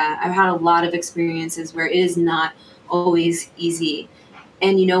totally get that. I've had a lot of experiences where it is not always easy.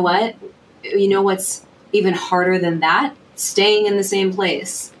 And you know what? What's even harder than that? Staying in the same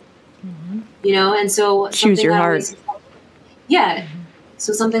place. And so choose your heart.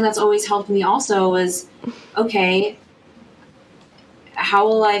 So something that's always helped me also was, okay, how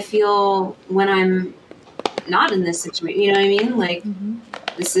will I feel when I'm not in this situation? You know what I mean? Like,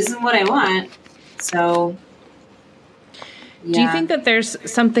 this isn't what I want. So, yeah. Do you think that there's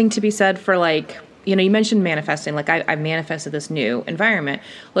something to be said for, like, you mentioned manifesting, like I manifested this new environment.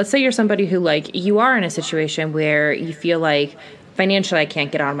 Let's say you're somebody who, like, you are in a situation where you feel like financially I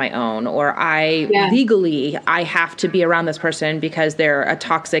can't get on my own, or legally I have to be around this person because they're a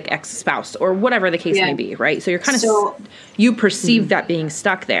toxic ex-spouse, or whatever the case may be, right? So you're kind of, you perceive that being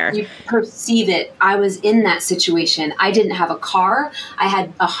stuck there. You perceive it. I was in that situation. I didn't have a car. I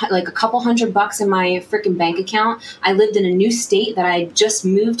had a couple $100 in my freaking bank account. I lived in a new state that I just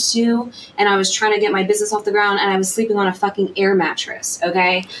moved to, and I was trying to get my business off the ground, and I was sleeping on a fucking air mattress,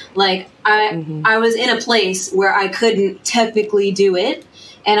 okay? Like, I was in a place where I couldn't technically do it,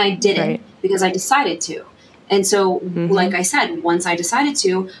 and I didn't because I decided to. And so, like I said, once I decided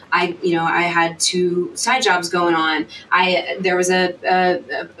to, I had 2 side jobs going on. There was a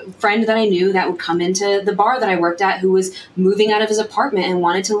friend that I knew that would come into the bar that I worked at who was moving out of his apartment and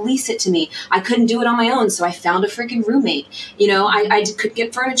wanted to lease it to me. I couldn't do it on my own, so I found a freaking roommate. I could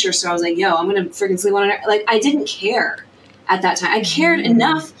get furniture, so I was like, yo, I'm going to freaking sleep on it. Like, I didn't care at that time. I cared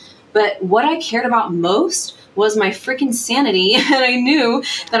enough, but what I cared about most was my freaking sanity. And I knew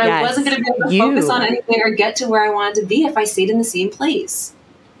that I wasn't going to be able to focus on anything or get to where I wanted to be if I stayed in the same place.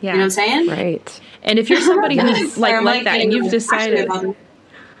 Yeah. You know what I'm saying? Right. And if you're somebody who's like that, and you've decided,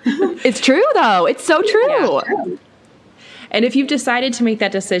 it's true though. It's so true. Yeah. And if you've decided to make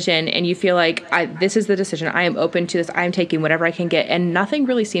that decision and you feel like this is the decision, I am open to this, I'm taking whatever I can get, and nothing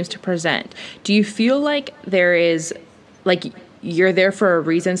really seems to present. Do you feel like there is, like, you're there for a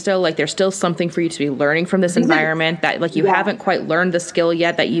reason still. Like there's still something for you to be learning from this environment that like you haven't quite learned the skill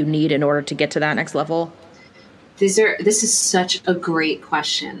yet that you need in order to get to that next level? This is such a great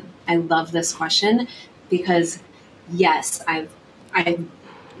question. I love this question because yes, I've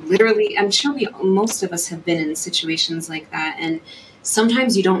literally, I'm sure most of us have been in situations like that. And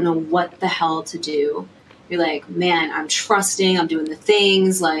sometimes you don't know what the hell to do. You're like, man, I'm trusting, I'm doing the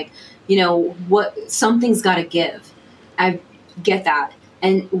things like, something's got to give. I get that.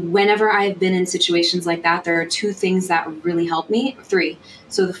 And whenever I've been in situations like that, there are two things that really help me. Three.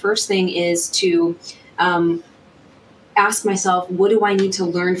 So the first thing is to ask myself, what do I need to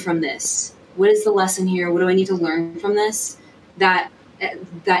learn from this? What is the lesson here? What do I need to learn from this that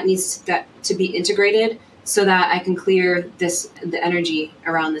needs to be integrated so that I can clear the energy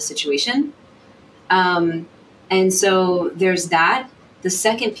around the situation? And so there's that. The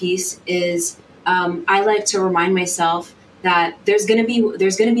second piece is I like to remind myself that there's gonna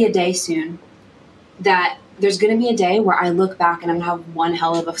be a day soon that there's going to be a day where I look back and I'm going to have one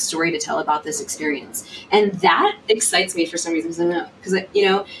hell of a story to tell about this experience. And that excites me for some reason. Because,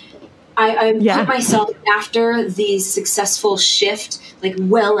 I put myself after the successful shift, like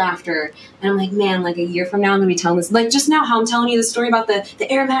well after. And I'm like, man, like a year from now, I'm going to be telling this. Like just now how I'm telling you the story about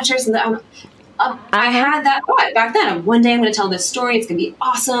the air mattress. And I had that thought back then. One day I'm going to tell this story. It's going to be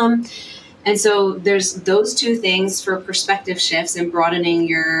awesome. And so there's those two things for perspective shifts and broadening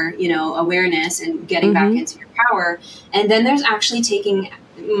your, awareness and getting back into your power. And then there's actually taking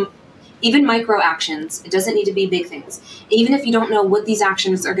even micro actions. It doesn't need to be big things, even if you don't know what these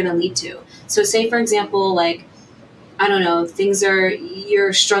actions are going to lead to. So say, for example, like, I don't know,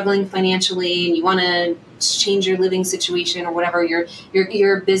 you're struggling financially and you want to change your living situation or whatever,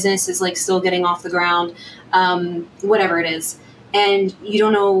 your business is like still getting off the ground, whatever it is. And you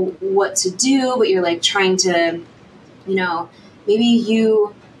don't know what to do, but you're like trying to, maybe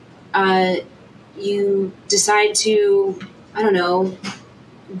you decide to, I don't know,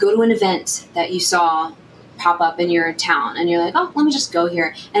 go to an event that you saw pop up in your town and you're like, oh, let me just go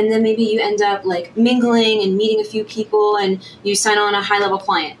here. And then maybe you end up like mingling and meeting a few people and you sign on a high level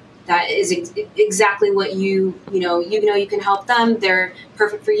client. That is exactly what you can help them. They're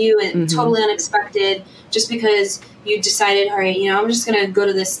perfect for you and totally unexpected just because you decided, all right, I'm just going to go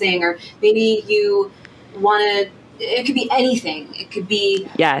to this thing. Or maybe you want to, it could be anything. It could be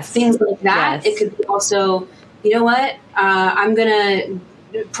things like that. Yes. It could be also, I'm going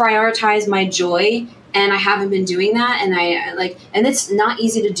to prioritize my joy. And I haven't been doing that. And and it's not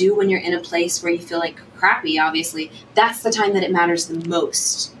easy to do when you're in a place where you feel like crappy, obviously. That's the time that it matters the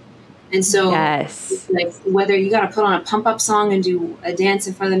most. And so, like, whether you got to put on a pump up song and do a dance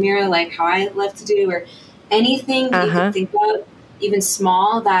in front of the mirror, like how I love to do, or anything that you can think of, even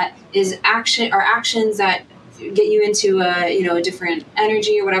small, that is actions that get you into a different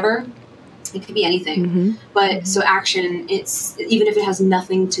energy or whatever. It could be anything. But so action, it's even if it has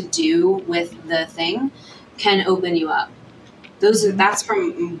nothing to do with the thing, can open you up. That's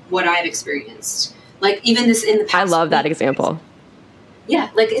from what I've experienced. Like even this in the past. I love that example.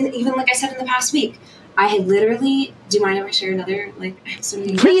 Yeah, like even like I said in the past week, I had literally. Do you mind if I share another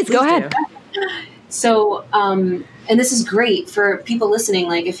Please go ahead. So, and this is great for people listening.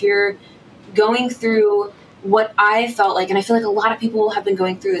 Like if you're going through what I felt like, and I feel like a lot of people have been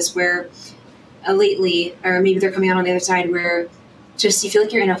going through this, where lately, or maybe they're coming out on the other side, where just you feel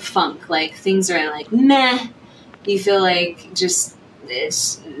like you're in a funk. Like things are like meh. You feel like just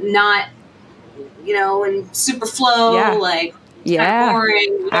it's not, in super flow. Yeah. Like. Yeah,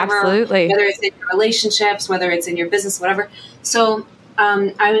 boring, whatever, absolutely. Whether it's in your relationships, whether it's in your business, whatever. So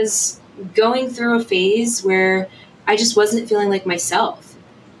I was going through a phase where I just wasn't feeling like myself.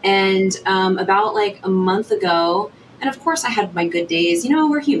 And about like a month ago, and of course I had my good days.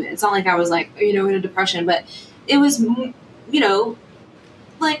 We're human. It's not like I was like, in a depression, but it was,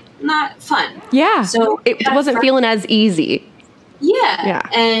 like not fun. Yeah. So it wasn't feeling as easy. Yeah.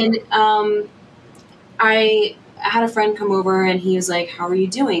 And I had a friend come over and he was like, how are you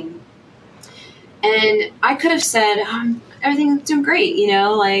doing? And I could have said, everything's doing great,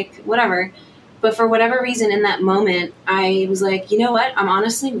 like whatever. But for whatever reason in that moment, I was like, you know what? I'm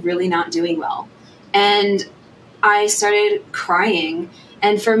honestly really not doing well. And I started crying.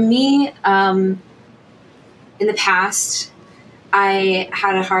 And for me, in the past, I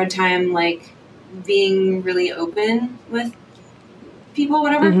had a hard time like being really open with people,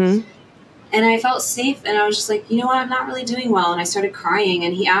 whatever. And I felt safe, and I was just like, you know what, I'm not really doing well. And I started crying,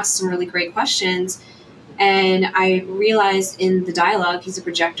 and he asked some really great questions. And I realized in the dialogue, he's a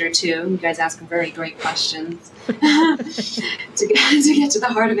projector too. You guys ask him very great questions to get to the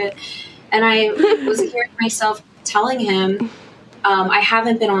heart of it. And I was hearing myself telling him I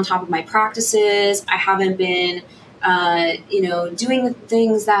haven't been on top of my practices. I haven't been, doing the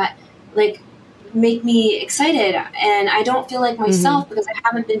things that like make me excited, and I don't feel like myself because I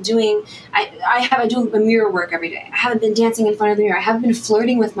haven't been doing. I do a mirror work every day. I haven't been dancing in front of the mirror. I haven't been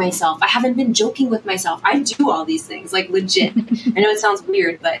flirting with myself. I haven't been joking with myself. I do all these things like legit. I know it sounds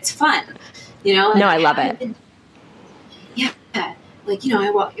weird, but it's fun. No, I love it. Yeah, like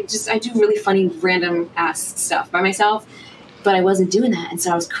I do really funny random ass stuff by myself, but I wasn't doing that, and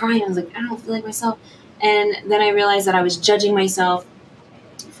so I was crying. I was like, I don't feel like myself, and then I realized that I was judging myself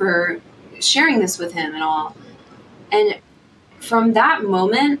for sharing this with him and all. And from that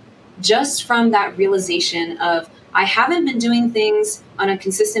moment, just from that realization of I haven't been doing things on a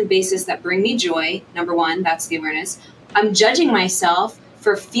consistent basis that bring me joy, number one, that's the awareness. I'm judging myself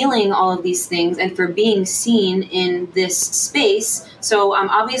for feeling all of these things and for being seen in this space. So I'm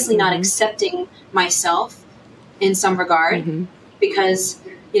obviously not accepting myself in some regard because,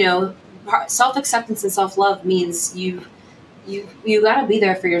 self-acceptance and self-love means you got to be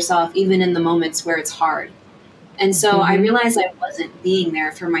there for yourself, even in the moments where it's hard. And so I realized I wasn't being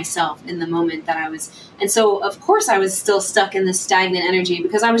there for myself in the moment that I was. And so, of course, I was still stuck in this stagnant energy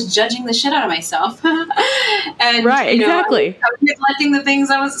because I was judging the shit out of myself. And, exactly. I was neglecting the things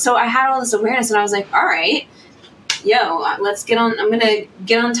so I had all this awareness and I was like, all right, let's get on. I'm going to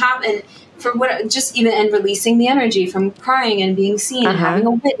get on top and releasing the energy from crying and being seen and having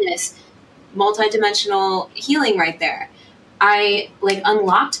a witness, multidimensional healing right there. I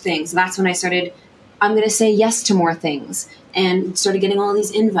unlocked things. That's when I started, I'm going to say yes to more things and started getting all these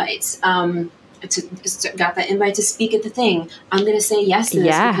invites. Got that invite to speak at the thing. I'm going to say yes to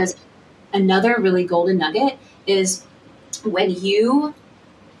this because another really golden nugget is when you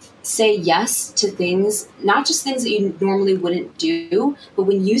say yes to things, not just things that you normally wouldn't do, but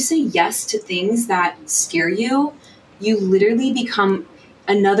when you say yes to things that scare you, you literally become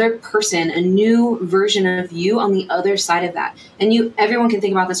another person, a new version of you on the other side of that. And everyone can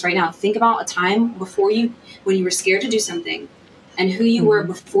think about this right now. Think about a time when you were scared to do something and who you were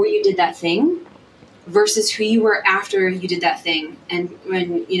before you did that thing versus who you were after you did that thing and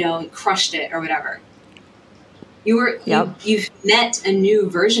when, crushed it or whatever. You've met a new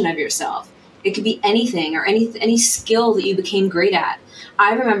version of yourself. It could be anything or any skill that you became great at.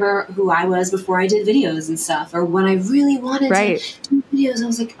 I remember who I was before I did videos and stuff, or when I really wanted to do videos, I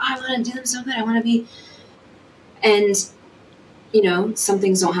was like, I want to do them so good. I want to be, and some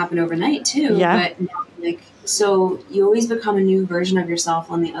things don't happen overnight too. Yeah. But so you always become a new version of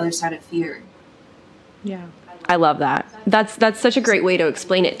yourself on the other side of fear. Yeah. I love that. That's such a great way to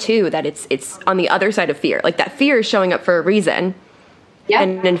explain it too, that it's on the other side of fear. Like that fear is showing up for a reason. Yeah.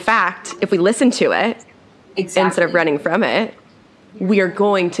 And in fact, if we listen to it instead of running from it, we are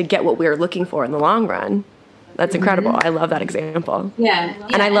going to get what we're looking for in the long run. That's incredible. I love that example. Yeah.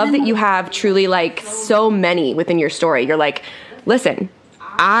 And I love that you have truly so many within your story. You're like, listen,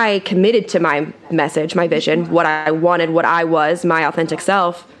 I committed to my message, my vision, what I wanted, what I was, my authentic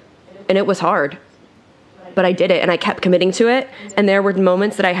self. And it was hard, but I did it and I kept committing to it. And there were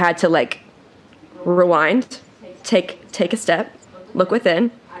moments that I had to rewind, take a step, look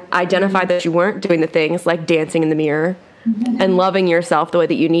within, identify that you weren't doing the things like dancing in the mirror and loving yourself the way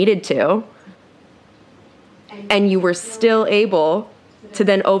that you needed to. And you were still able to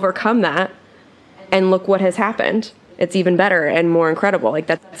then overcome that. And look what has happened. It's even better and more incredible.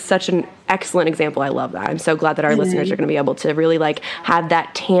 That's such an excellent example. I love that. I'm so glad that our listeners are going to be able to really have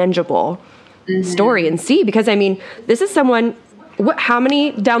that tangible story and see, because this is someone, how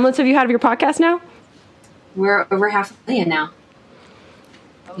many downloads have you had of your podcast now? We're over 500,000 now.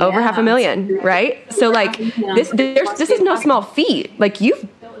 Over 500,000, right? So this is no small feat. You've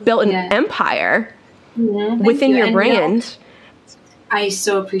built an empire within your brand. I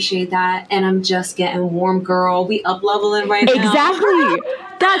so appreciate that. And I'm just getting warm, girl. We up leveling right now. Exactly.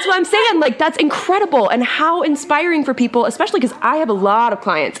 That's what I'm saying. That's incredible. And how inspiring for people, especially because I have a lot of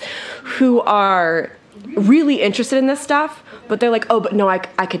clients who are really interested in this stuff, but they're like, oh, but no, I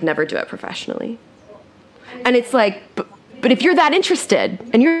could never do it professionally. And it's like, but if you're that interested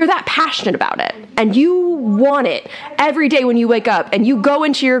and you're that passionate about it and you want it every day when you wake up and you go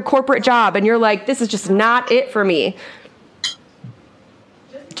into your corporate job and you're like, this is just not it for me.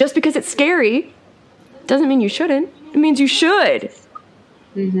 Just because it's scary doesn't mean you shouldn't. It means you should.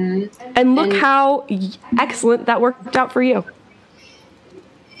 And look how excellent that worked out for you.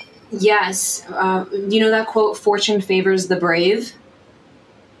 Yes. You know that quote, fortune favors the brave?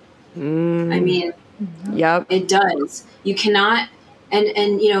 Yep. It does. You cannot, and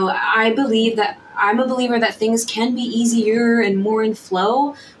I believe that I'm a believer that things can be easier and more in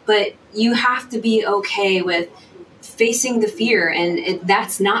flow, but you have to be okay with facing the fear, and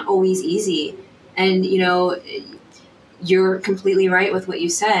that's not always easy. And, you know, you're completely right with what you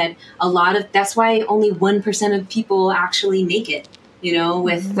said. That's why only 1% of people actually make it, you know,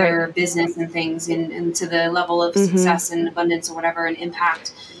 with their business and things, and to the level of success and abundance or whatever, and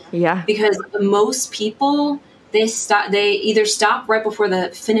impact. Yeah. Because most people, they either stop right before the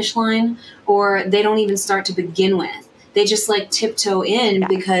finish line, or they don't even start to begin with. They just like tiptoe in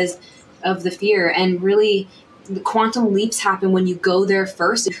because of the fear. And really, the quantum leaps happen when you go there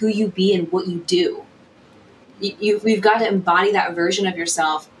first, who you be and what you do. You've got to embody that version of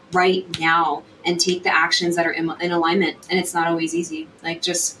yourself right now and take the actions that are in alignment. And it's not always easy. Like,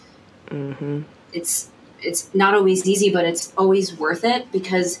 just, it's not always easy, but it's always worth it,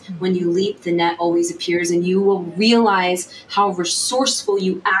 because when you leap, the net always appears, and you will realize how resourceful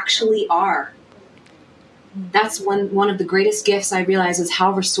you actually are. That's one of the greatest gifts I realize, is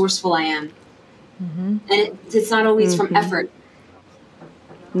how resourceful I am. And it's not always from effort.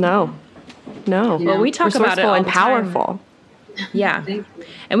 No. You know? Well, we talk about it all and the powerful. Time. Yeah.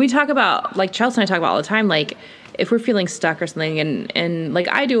 And we talk about, like, Chelsea and I talk about all the time, like, if we're feeling stuck or something, and like,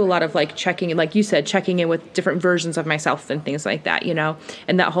 I do a lot of like checking, like you said, checking in with different versions of myself and things like that, you know,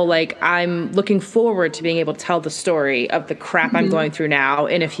 and that whole, like, I'm looking forward to being able to tell the story of the crap I'm going through now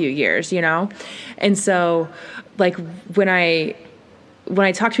in a few years, you know? And so, like, when I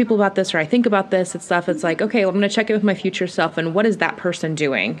talk to people about this, or I think about this and stuff, it's like, okay, well, I'm going to check in with my future self, and what is that person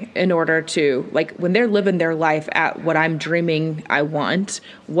doing in order to, like, when they're living their life at what I'm dreaming I want,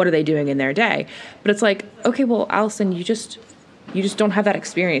 what are they doing in their day? But it's like, okay, well, Allison, you just don't have that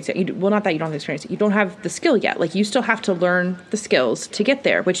experience yet. Not that you don't have the experience, you don't have the skill yet. Like, you still have to learn the skills to get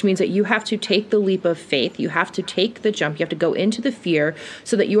there, which means that you have to take the leap of faith. You have to take the jump. You have to go into the fear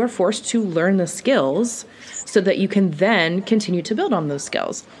so that you are forced to learn the skills, so that you can then continue to build on those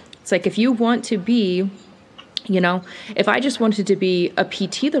skills. It's like, if you want to be, you know, if I just wanted to be a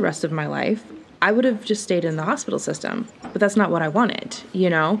PT the rest of my life, I would have just stayed in the hospital system, but that's not what I wanted,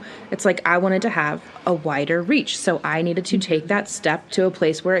 you know? It's like, I wanted to have a wider reach, so I needed to take that step to a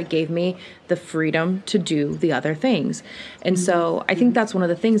place where it gave me the freedom to do the other things. And so I think that's one of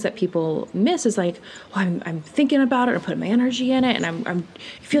the things that people miss, is like, well, I'm thinking about it, I'm putting my energy in it, and I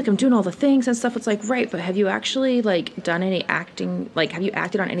feel like I'm doing all the things and stuff. It's like, right, but have you actually, like, done any acting? Like, have you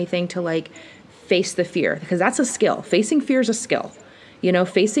acted on anything to, like, face the fear? Because that's a skill. Facing fear is a skill. You know,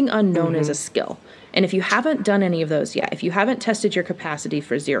 facing unknown is a skill. And if you haven't done any of those yet, if you haven't tested your capacity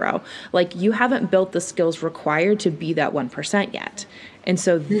for zero, like, you haven't built the skills required to be that 1% yet. And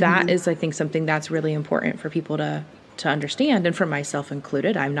so that is, I think, something that's really important for people to understand, and for myself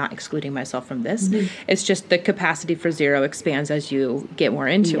included. I'm not excluding myself from this. It's just the capacity for zero expands as you get more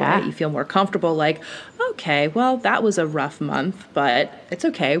into it. You feel more comfortable, like, okay, well, that was a rough month, but it's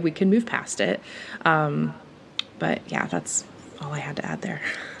okay. We can move past it. But yeah, that's all I had to add there.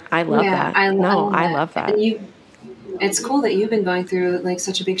 I love that. I love that. And it's cool that you've been going through, like,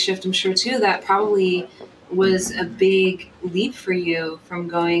 such a big shift. I'm sure too, that probably was a big leap for you, from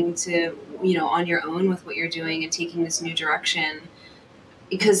going to, you know, on your own with what you're doing and taking this new direction.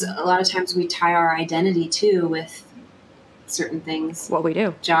 Because a lot of times we tie our identity too with certain things. What we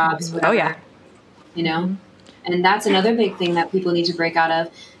do. Jobs, whatever. You know? And that's another big thing that people need to break out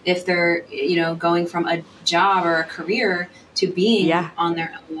of, if they're, you know, going from a job or a career to being on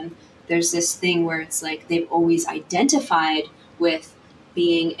their own. There's this thing where it's like, they've always identified with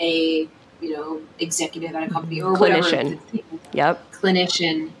being a, you know, executive at a company or clinician. Whatever.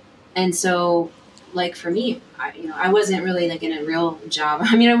 Clinician. And so, like, for me, I wasn't really, like, in a real job.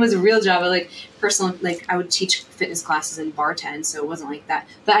 I mean, it was a real job, but, like, personal, like, I would teach fitness classes and bartend, so it wasn't like that.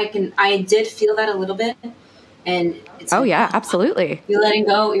 But I did feel that a little bit. And it's absolutely. You're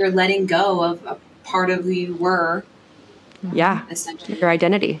letting go of a part of who you were. Yeah. Essentially. Your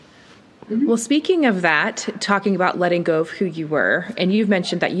identity. Well, speaking of that, talking about letting go of who you were, and you've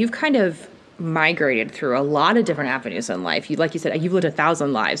mentioned that you've kind of migrated through a lot of different avenues in life. Like you said, you've lived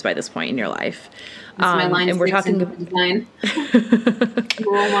 1,000 lives by this point in your life. My line and we're talking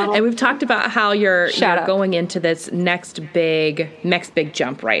and we've talked about how you're going into this next big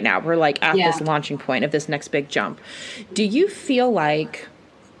jump right now. We're like at this launching point of this next big jump. Do you feel like,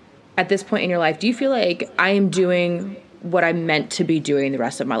 at this point in your life, do you feel like I am doing what I'm meant to be doing the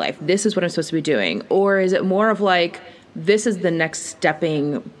rest of my life? This is what I'm supposed to be doing? Or is it more of like, this is the next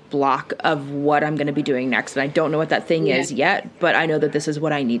stepping block of what I'm going to be doing next, and I don't know what that thing is yet, but I know that this is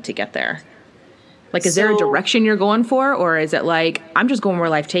what I need to get there? Like, is there a direction you're going for, or is it like, I'm just going where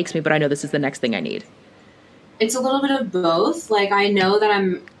life takes me, but I know this is the next thing I need? It's a little bit of both. Like, I know that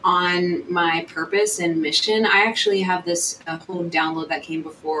I'm on my purpose and mission. I actually have this whole download that came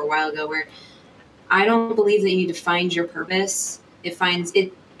before a while ago, where I don't believe that you need to find your purpose. It finds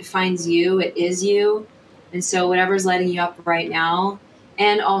you. It is you. And so whatever's lighting you up right now.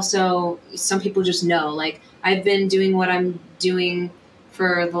 And also some people just know, like I've been doing what I'm doing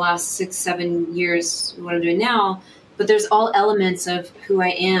for the last 6-7 years, what I'm doing now, but there's all elements of who I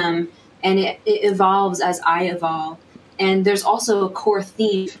am, and it evolves as I evolve. And there's also a core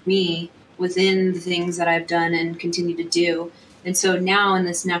theme for me within the things that I've done and continue to do. And so now in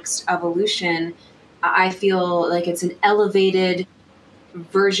this next evolution, I feel like it's an elevated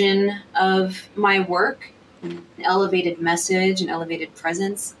version of my work, an elevated message, an elevated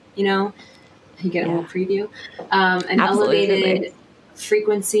presence, you know, you get a little preview, an elevated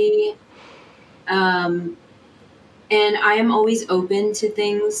frequency. And I am always open to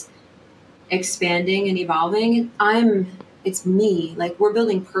things expanding and evolving. It's me, like we're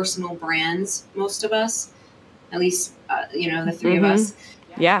building personal brands, most of us, at least, the three of us.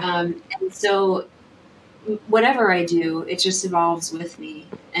 Yeah. And so whatever I do, it just evolves with me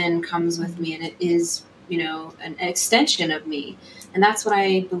and comes with me. And it is, an extension of me. And that's what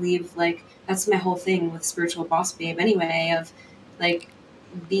I believe, like, that's my whole thing with Spiritual Boss Babe anyway, of like,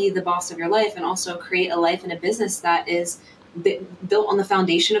 be the boss of your life and also create a life and a business that is built on the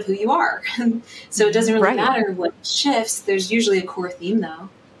foundation of who you are. So it doesn't really matter what shifts. There's usually a core theme though.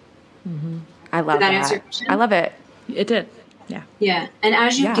 Mm-hmm. I love Did that answer your question? I love it. It did. Yeah. Yeah. And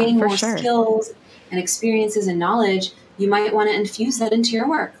as you gain more skills and experiences and knowledge, you might want to infuse that into your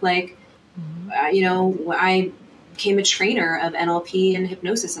work. Like, I became a trainer of NLP and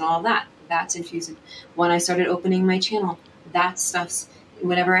hypnosis and all of that. That's infused. When I started opening my channel, that stuff's,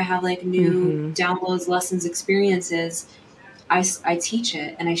 whenever I have like new downloads, lessons, experiences, I teach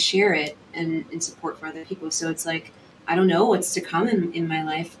it and I share it and in support for other people. So it's like, I don't know what's to come in my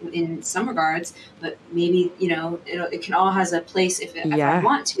life in some regards, but maybe, it can all has a place if I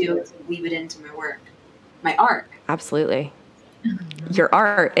want to weave it into my work, my art. Absolutely. Your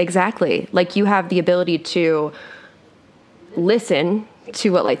art. Exactly. Like you have the ability to listen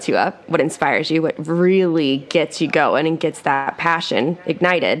to what lights you up, what inspires you, what really gets you going and gets that passion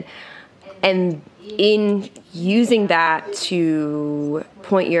ignited. And in using that to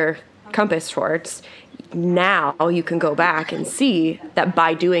point your compass towards, now you can go back and see that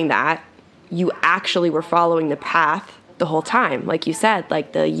by doing that, you actually were following the path the whole time. Like you said,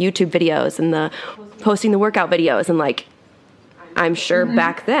 like the YouTube videos and the posting the workout videos. And like, I'm sure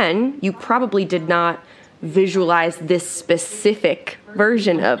back then you probably did not visualize this specific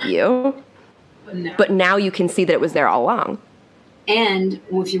version of you, but now you can see that it was there all along. And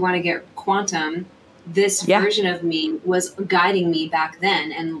if you want to get quantum, this version of me was guiding me back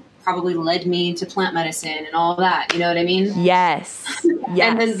then and probably led me to plant medicine and all that. You know what I mean? Yes. And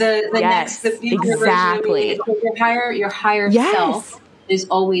then the future version of me, your higher self is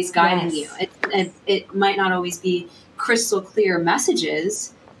always guiding you. It might not always be crystal clear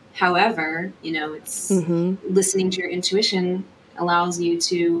messages. However, it's listening to your intuition allows you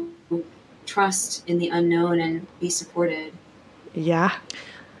to trust in the unknown and be supported. Yeah.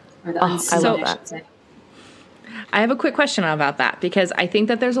 Or the unseen, I love I that. should say. I have a quick question about that because I think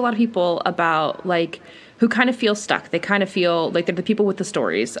that there's a lot of people who kind of feel stuck. They kind of feel like they're the people with the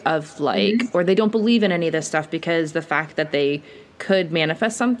stories of or they don't believe in any of this stuff because the fact that they could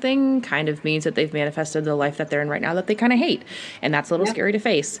manifest something kind of means that they've manifested the life that they're in right now that they kind of hate. And that's a little scary to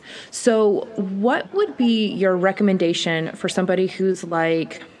face. So what would be your recommendation for somebody who's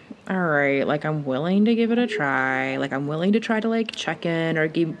like, all right, like I'm willing to give it a try. Like I'm willing to try to like check in or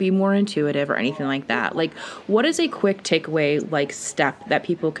be more intuitive or anything like that. Like what is a quick takeaway step that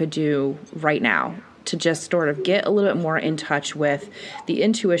people could do right now to just sort of get a little bit more in touch with the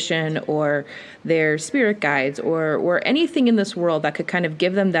intuition or their spirit guides or anything in this world that could kind of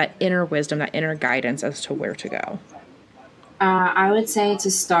give them that inner wisdom, that inner guidance as to where to go? I would say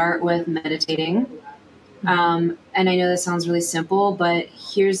to start with meditating. And I know this sounds really simple, but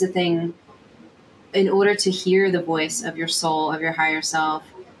here's the thing. In order to hear the voice of your soul, of your higher self,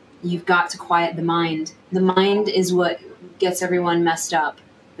 you've got to quiet the mind. The mind is what gets everyone messed up.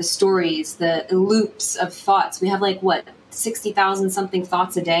 The stories, the loops of thoughts. We have 60,000 something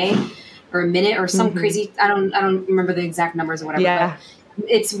thoughts a day or a minute or some crazy, I don't remember the exact numbers or whatever, but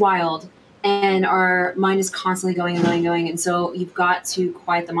it's wild. And our mind is constantly going and going and going. And so you've got to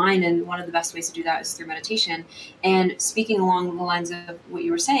quiet the mind. And one of the best ways to do that is through meditation. And speaking along the lines of what you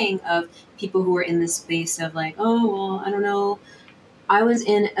were saying of people who are in this space of I don't know. I was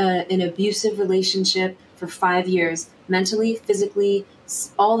in an abusive relationship for 5 years, mentally, physically,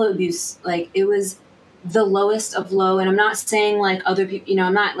 all the abuse. It was the lowest of low. And I'm not saying other people,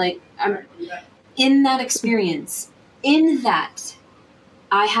 I'm in that experience,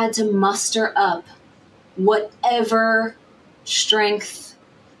 I had to muster up whatever strength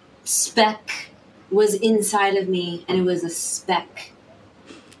speck was inside of me, and it was a speck,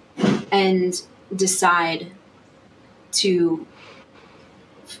 and decide to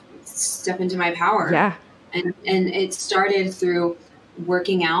step into my power. Yeah. And it started through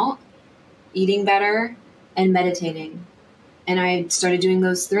working out, eating better, and meditating. And I started doing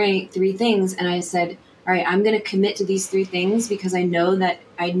those three things. And I said, all right, I'm going to commit to these 3 things because I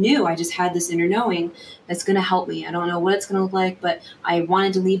knew I just had this inner knowing that's going to help me. I don't know what it's going to look like, but I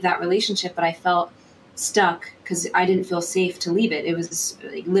wanted to leave that relationship, but I felt stuck because I didn't feel safe to leave it. It was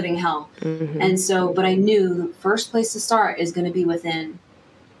like living hell. Mm-hmm. And so, but I knew the first place to start is going to be within.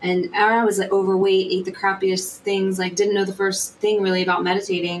 And I was like overweight, ate the crappiest things, like didn't know the first thing really about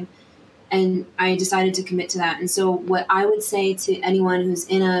meditating. And I decided to commit to that. And so what I would say to anyone who's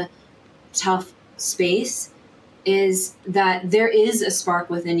in a tough space is that there is a spark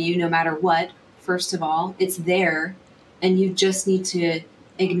within you no matter what. First of all, it's there, and you just need to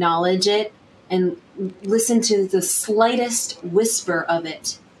acknowledge it and listen to the slightest whisper of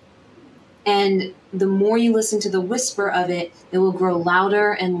it. And the more you listen to the whisper of it, it will grow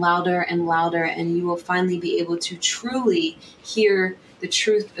louder and louder and louder, and you will finally be able to truly hear the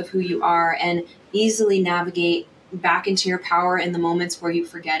truth of who you are and easily navigate back into your power in the moments where you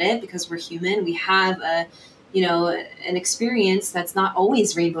forget it, because we're human. We have an experience that's not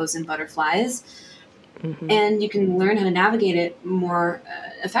always rainbows and butterflies. Mm-hmm. And you can learn how to navigate it more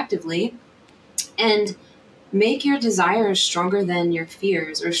effectively, and make your desires stronger than your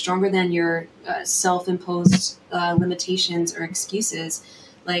fears or stronger than your self-imposed limitations or excuses.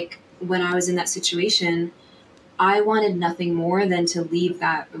 Like when I was in that situation, I wanted nothing more than to leave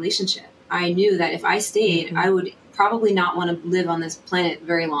that relationship. I knew that if I stayed, mm-hmm. I would probably not want to live on this planet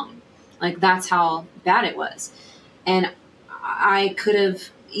very long. Like that's how bad it was. And I could have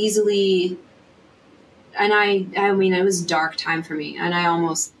easily, and I mean, it was a dark time for me, and I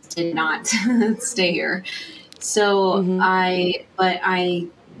almost did not stay here. So mm-hmm. I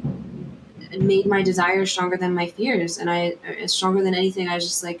made my desires stronger than my fears, and stronger than anything. I was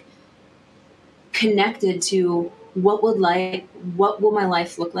just like connected to what will my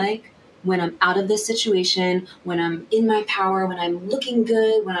life look like when I'm out of this situation, when I'm in my power, when I'm looking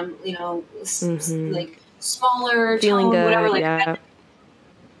good, when I'm, mm-hmm. like smaller, feeling tone, good, whatever, like yeah. that.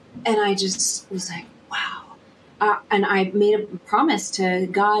 And I just was like, wow. And I made a promise to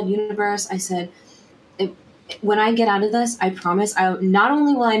God, universe. I said, when I get out of this, I promise not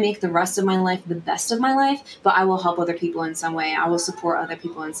only will I make the rest of my life the best of my life, but I will help other people in some way. I will support other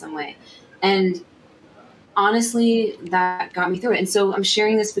people in some way. And honestly, that got me through it. And so I'm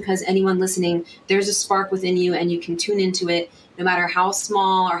sharing this because anyone listening, there's a spark within you, and you can tune into it no matter how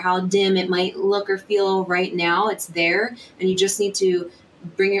small or how dim it might look or feel right now. It's there, and you just need to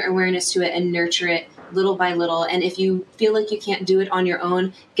bring your awareness to it and nurture it little by little. And if you feel like you can't do it on your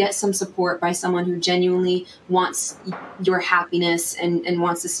own, get some support by someone who genuinely wants your happiness and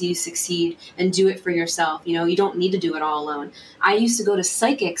wants to see you succeed, and do it for yourself. You don't need to do it all alone. I used to go to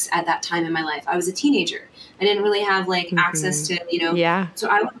psychics at that time in my life. I was a teenager. I didn't really have mm-hmm. access to, Yeah. So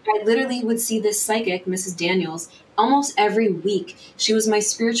I literally would see this psychic, Mrs. Daniels, almost every week. She was my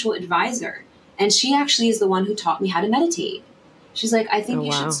spiritual advisor, and she actually is the one who taught me how to meditate. She's like, I think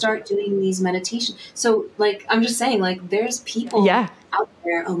you should start doing these meditations. So I'm just saying, there's people out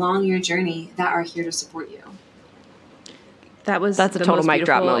there along your journey that are here to support you. That's a total mic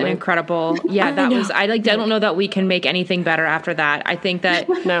drop moment. And incredible. Yeah, that was, I don't know that we can make anything better after that. I think that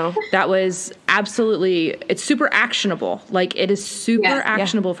no, that was absolutely, it's super actionable. It is super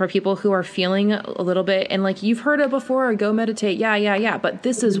actionable for people who are feeling a little bit, and you've heard it before, go meditate. Yeah. But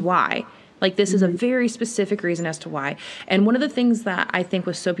this is why. This is a very specific reason as to why. And one of the things that I think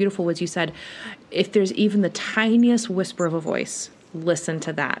was so beautiful was you said, if there's even the tiniest whisper of a voice, listen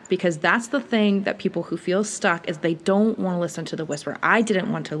to that. Because that's the thing that people who feel stuck is they don't want to listen to the whisper. I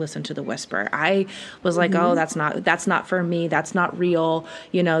didn't want to listen to the whisper. I was like, oh, that's not for me. That's not real.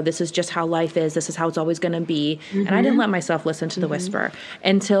 This is just how life is. This is how it's always going to be. Mm-hmm. And I didn't let myself listen to the whisper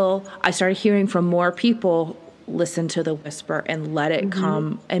until I started hearing from more people, listen to the whisper and let it mm-hmm.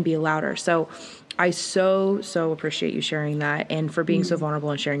 come and be louder. So I so appreciate you sharing that, and for being so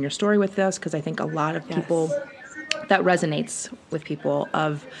vulnerable and sharing your story with us, because I think a lot of people, that resonates with people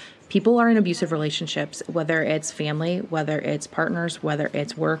are in abusive relationships, whether it's family, whether it's partners, whether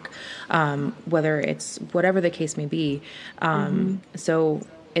it's work, whether it's whatever the case may be. So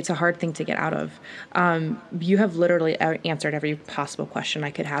it's a hard thing to get out of. You have literally answered every possible question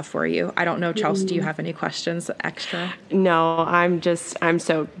I could have for you. I don't know, Chelsea, do you have any questions extra? No, I'm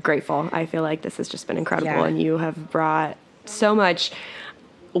so grateful. I feel like this has just been incredible, and you have brought so much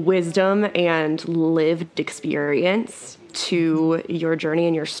wisdom and lived experience to your journey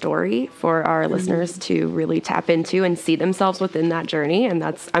and your story for our listeners to really tap into and see themselves within that journey. And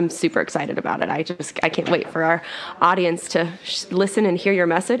I'm super excited about it. I can't wait for our audience to listen and hear your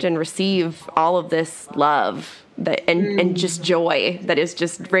message and receive all of this love and just joy that is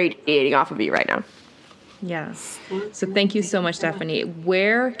just radiating off of you right now. Yes. So thank you so much, Stephanie.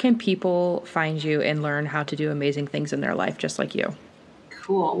 Where can people find you and learn how to do amazing things in their life just like you?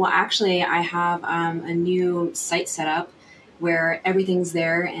 Cool. Well, actually, I have a new site set up where everything's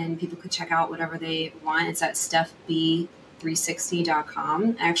there and people could check out whatever they want. It's at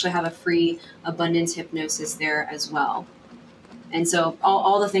stephb360.com. I actually have a free abundance hypnosis there as well. And so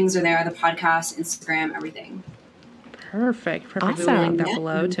all the things are there, the podcast, Instagram, everything. Perfect. Awesome. We will link that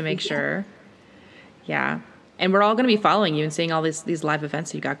below to make sure. Yeah. And we're all going to be following you and seeing all these live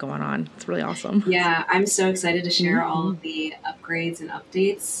events you got going on. It's really awesome. Yeah, I'm so excited to share all of the upgrades and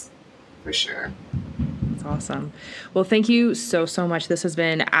updates for sure. That's awesome. Well, thank you so much. This has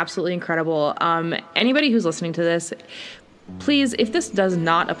been absolutely incredible. Anybody who's listening to this, please, if this does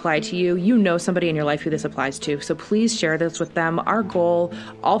not apply to you, you know somebody in your life who this applies to. So please share this with them. Our goal,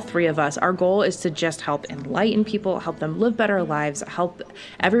 all three of us, our goal is to just help enlighten people, help them live better lives, help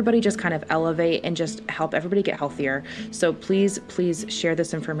everybody just kind of elevate and just help everybody get healthier. So please share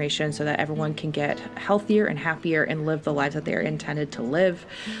this information so that everyone can get healthier and happier and live the lives that they're intended to live.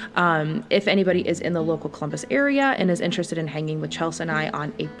 If anybody is in the local Columbus area and is interested in hanging with Chelsea and I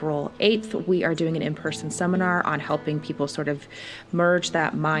on April 8th, we are doing an in-person seminar on helping people sort of merge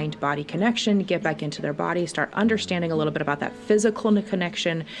that mind-body connection, get back into their body, start understanding a little bit about that physical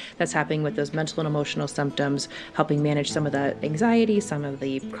connection that's happening with those mental and emotional symptoms, helping manage some of the anxiety, some of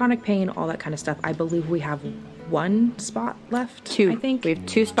the chronic pain, all that kind of stuff. I believe we have one spot left. Two. I think we have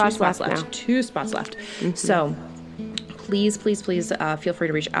two spots left now. Two spots left. So please feel free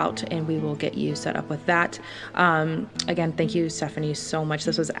to reach out and we will get you set up with that. Again, thank you, Stephanie, so much.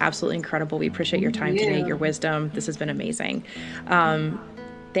 This was absolutely incredible. We appreciate your time today, your wisdom. This has been amazing.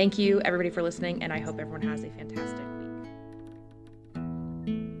 Thank you, everybody, for listening, and I hope everyone has a fantastic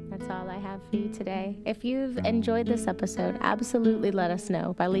week. That's all I have for you today. If you've enjoyed this episode, absolutely let us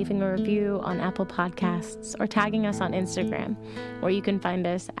know by leaving a review on Apple Podcasts or tagging us on Instagram, where you can find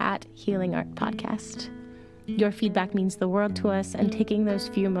us at Healing Art Podcast. Your feedback means the world to us, and taking those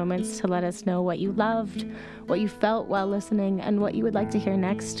few moments to let us know what you loved, what you felt while listening, and what you would like to hear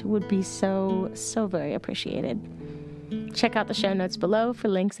next would be so very appreciated. Check out the show notes below for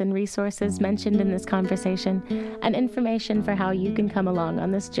links and resources mentioned in this conversation and information for how you can come along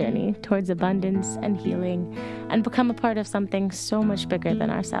on this journey towards abundance and healing and become a part of something so much bigger than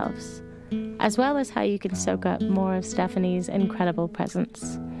ourselves, as well as how you can soak up more of Stephanie's incredible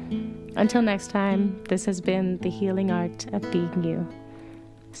presence. Until next time, this has been The Healing Art of Being You,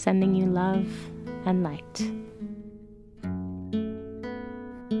 sending you love and light.